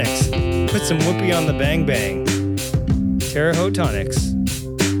Haute Tonics. Put some whoopee on the bang bang. Terre Haute Tonics.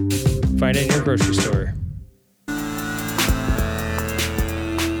 Find it in your grocery store.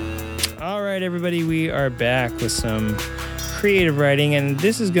 All right, everybody, we are back with some creative writing, and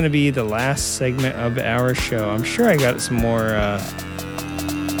this is going to be the last segment of our show. I'm sure I got some more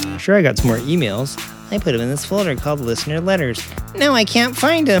emails. I put them in this folder called Listener Letters. No, I can't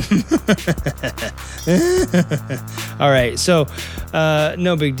find them. All right, so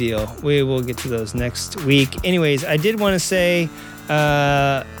no big deal. We will get to those next week. Anyways, I did want to say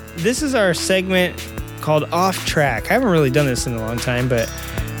this is our segment called Off Track. I haven't really done this in a long time, but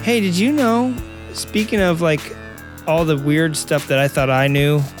hey, did you know, speaking of like all the weird stuff that I thought I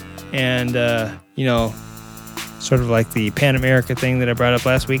knew, and sort of like the Pan America thing that I brought up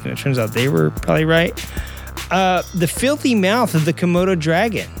last week, and it turns out they were probably right. The filthy mouth of the Komodo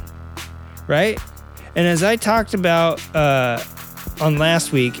dragon, right? And as I talked about on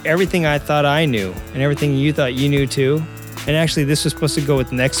last week, everything I thought I knew and everything you thought you knew too, and actually this was supposed to go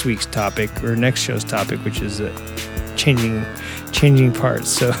with next week's topic, or next show's topic, which is changing parts.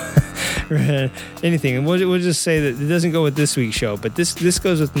 So anything, and we'll just say that it doesn't go with this week's show, but this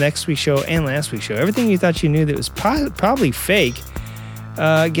goes with next week's show and last week's show. Everything you thought you knew that was probably fake,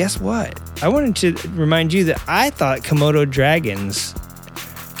 guess what? I wanted to remind you that I thought Komodo dragons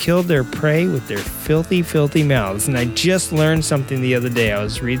killed their prey with their filthy, filthy mouths. And I just learned something the other day. I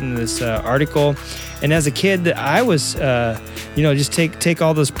was reading this article, and as a kid, I was, just take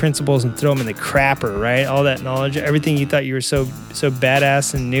all those principles and throw them in the crapper, right? All that knowledge, everything you thought you were so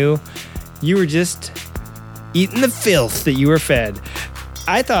badass and knew, you were just eating the filth that you were fed.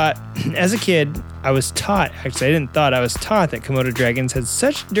 I thought, as a kid, I was taught that Komodo dragons had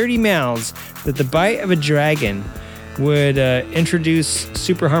such dirty mouths that the bite of a dragon would introduce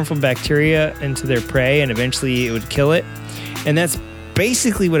super harmful bacteria into their prey, and eventually it would kill it. And that's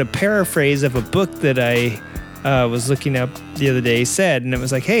basically what a paraphrase of a book that I was looking up the other day said. And it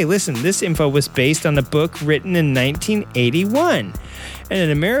was like, hey, listen, this info was based on a book written in 1981. And an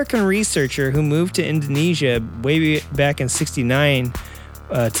American researcher who moved to Indonesia way back in 1969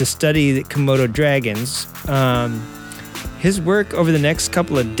 to study the Komodo dragons, his work over the next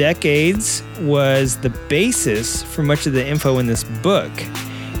couple of decades was the basis for much of the info in this book.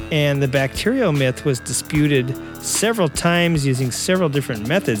 And the bacterial myth was disputed several times using several different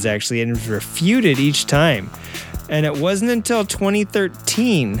methods, actually, and was refuted each time. And it wasn't until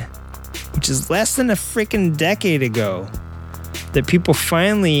 2013, which is less than a freaking decade ago, that people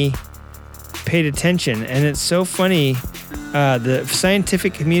finally paid attention. And it's so funny, the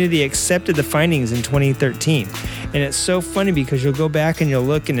scientific community accepted the findings in 2013. And it's so funny because you'll go back and you'll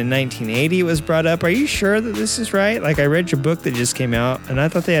look, and in 1980 it was brought up. Are you sure that this is right? Like, I read your book that just came out, and I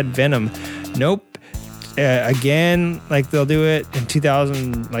thought they had Venom. Nope. Again, like, they'll do it in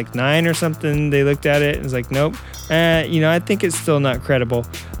 2009 or something. They looked at it and it's like, nope. I think it's still not credible.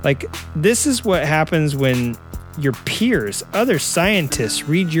 Like, this is what happens when your peers, other scientists,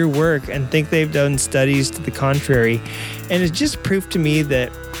 read your work and think they've done studies to the contrary. And it's just proof to me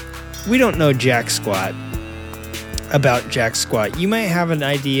that we don't know jack squat about jack squat. You might have an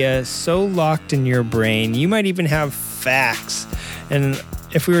idea so locked in your brain. You might even have facts. And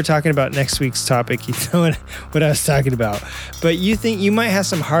if we were talking about next week's topic, you know what I was talking about. But you think you might have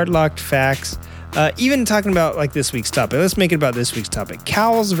some hard-locked facts. Even talking about like this week's topic. Let's make it about this week's topic.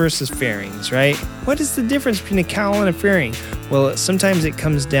 Cowls versus fairings, right? What is the difference between a cowl and a fairing? Well, sometimes it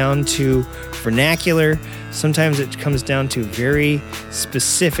comes down to vernacular. Sometimes it comes down to a very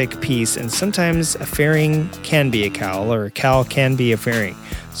specific piece. And sometimes a fairing can be a cowl, or a cowl can be a fairing.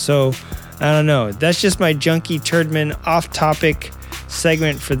 So, I don't know. That's just my Junkie Turdman off-topic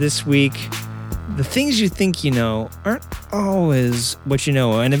segment for this week. The things you think you know aren't always what you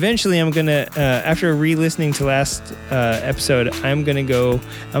know. And eventually I'm going to, after re-listening to last episode, I'm going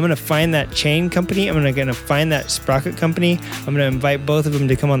to find that chain company. I'm going to find that sprocket company. I'm going to invite both of them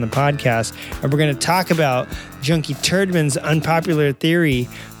to come on the podcast. And we're going to talk about Junkie Turdman's unpopular theory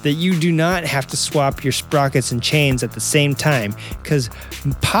that you do not have to swap your sprockets and chains at the same time. Because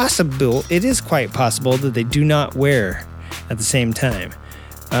it is quite possible that they do not wear at the same time.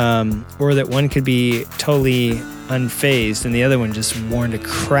 Or that one could be totally unfazed and the other one just worn to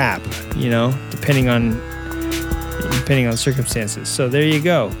crap, depending on circumstances. So there you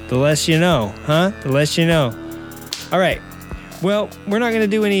go. The less you know, huh? The less you know. All right. Well, we're not going to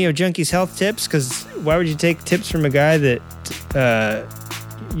do any of Junkie's health tips, because why would you take tips from a guy that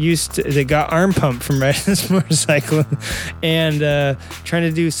that got arm pumped from riding this motorcycle and trying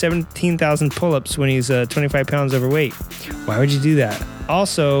to do 17,000 pull-ups when he's 25 pounds overweight? Why would you do that?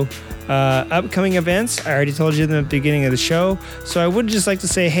 Also, upcoming events, I already told you in the beginning of the show. So I would just like to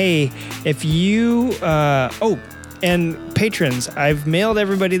say, hey, if you... and patrons, I've mailed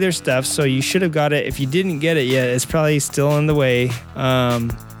everybody their stuff, so you should have got it. If you didn't get it yet, it's probably still on the way.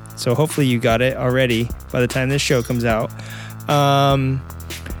 So hopefully you got it already by the time this show comes out.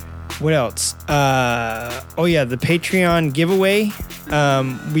 What else? The Patreon giveaway.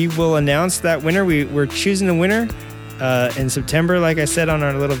 We will announce that winner. We're choosing a winner in September, like I said on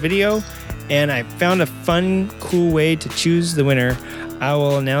our little video. And I found a fun, cool way to choose the winner. I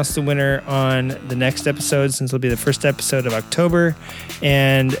will announce the winner on the next episode, since it'll be the first episode of October.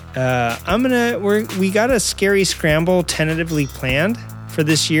 And we got a scary scramble tentatively planned for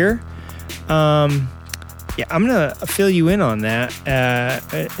this year. I'm gonna fill you in on that,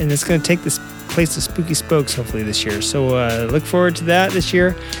 and it's gonna take this place to Spooky Spokes hopefully this year. So look forward to that this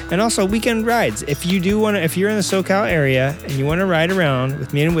year. And also weekend rides. If you're in the SoCal area and you want to ride around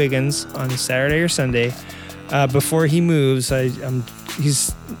with me and Wiggins on Saturday or Sunday before he moves,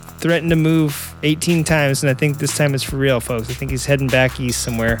 he's threatened to move 18 times, and I think this time it's for real, folks. I think he's heading back east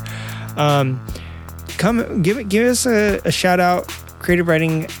somewhere. Come give us a shout out.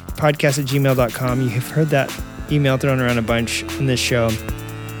 creativewritingpodcast@gmail.com. You've heard that email thrown around a bunch on this show,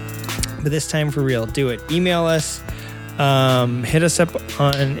 but this time for real, do it. Email us, hit us up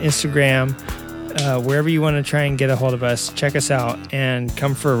on Instagram, wherever you want to try and get a hold of us. Check us out and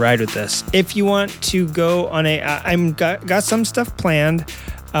come for a ride with us. If you want to go on got some stuff planned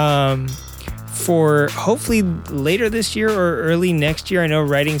for hopefully later this year or early next year. I know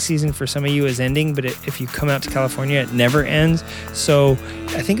riding season for some of you is ending, but if you come out to California, it never ends. So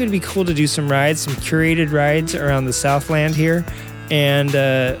I think it would be cool to do some curated rides around the Southland here. And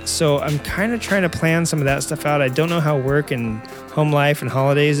so I'm kind of trying to plan some of that stuff out. I don't know how work and home life and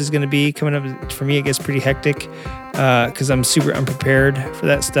holidays is going to be coming up. For me, it gets pretty hectic because I'm super unprepared for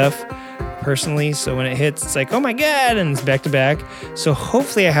that stuff personally. So when it hits, it's like, oh my God, and it's back to back. So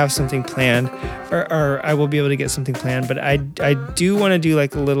hopefully I have something planned, or I will be able to get something planned. But I do want to do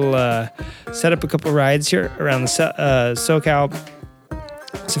like a little, set up a couple rides here around the SoCal.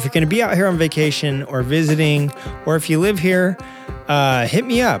 So if you're going to be out here on vacation or visiting, or if you live here, hit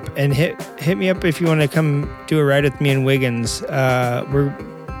me up and hit me up if you want to come do a ride with me and Wiggins.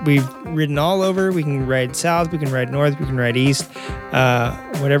 We've ridden all over. We can ride south, we can ride north, we can ride east,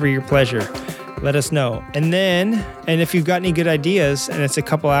 whatever your pleasure. Let us know. And if you've got any good ideas, and it's a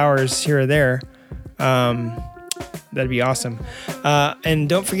couple hours here or there, that'd be awesome. And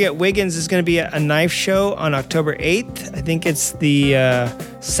don't forget, Wiggins is going to be at a knife show on October 8th. I think it's the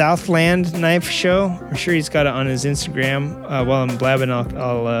Southland Knife Show. I'm sure he's got it on his Instagram. While I'm blabbing,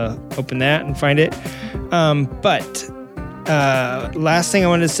 I'll open that and find it. But last thing I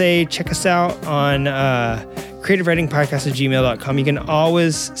wanted to say, check us out on creativewritingpodcast@gmail.com. You can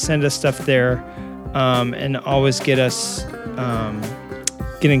always send us stuff there, and always get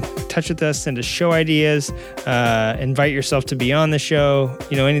in touch with us, send us show ideas, invite yourself to be on the show,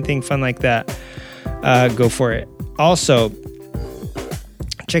 anything fun like that. Go for it. Also,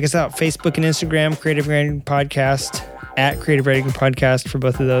 check us out, Facebook and Instagram, Creative Writing Podcast, at Creative Writing Podcast for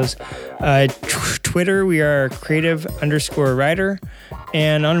both of those. Twitter, we are creative_writer.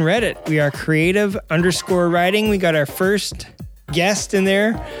 And on Reddit, we are creative_writing. We got our first guest in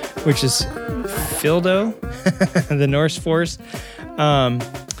there, which is Fildo, the Norse Force.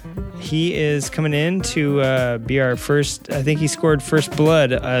 He is coming in to be our first, I think he scored first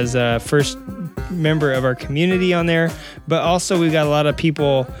blood as a first member of our community on there. But also we've got a lot of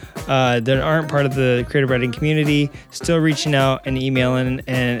people that aren't part of the creative writing community still reaching out and emailing,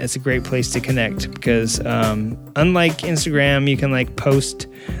 and it's a great place to connect because unlike Instagram, you can post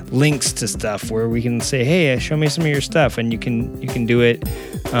links to stuff where we can say, hey, show me some of your stuff, and you can do it.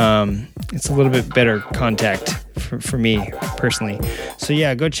 It's a little bit better contact for me personally. So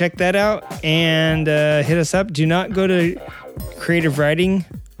yeah, go check that out and hit us up. Do not go to creative writing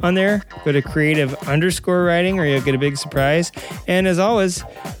on there. Go to creative_writing or you'll get a big surprise. And as always,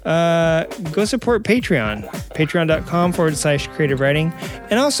 go support Patreon. Patreon.com/creative writing.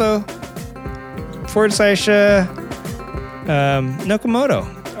 And also /Nokomoto.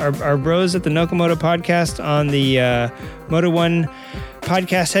 Our bros at the Nokomoto podcast on the Moto One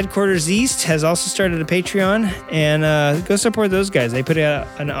Podcast Headquarters East has also started a Patreon, and go support those guys. They put out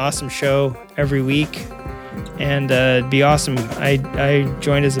an awesome show every week, and it'd be awesome. I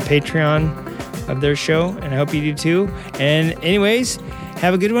joined as a Patreon of their show, and I hope you do too. And anyways,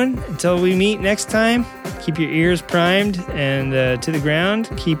 have a good one. Until we meet next time, keep your ears primed and to the ground.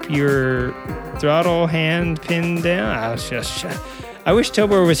 Keep your throttle hand pinned down. I wish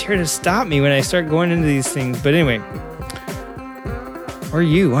Tobor was here to stop me when I start going into these things. But anyway, or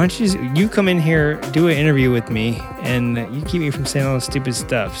you, why don't you come in here, do an interview with me, and you keep me from saying all this stupid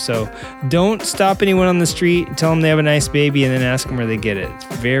stuff. So don't stop anyone on the street, tell them they have a nice baby, and then ask them where they get it. It's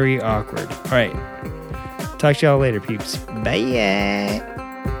very awkward. All right. Talk to y'all later, peeps. Bye.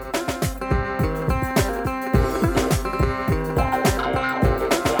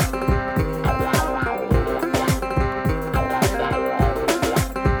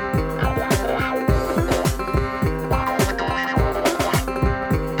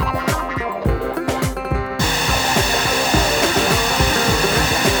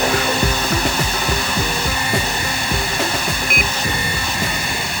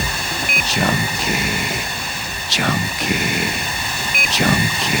 Chunky.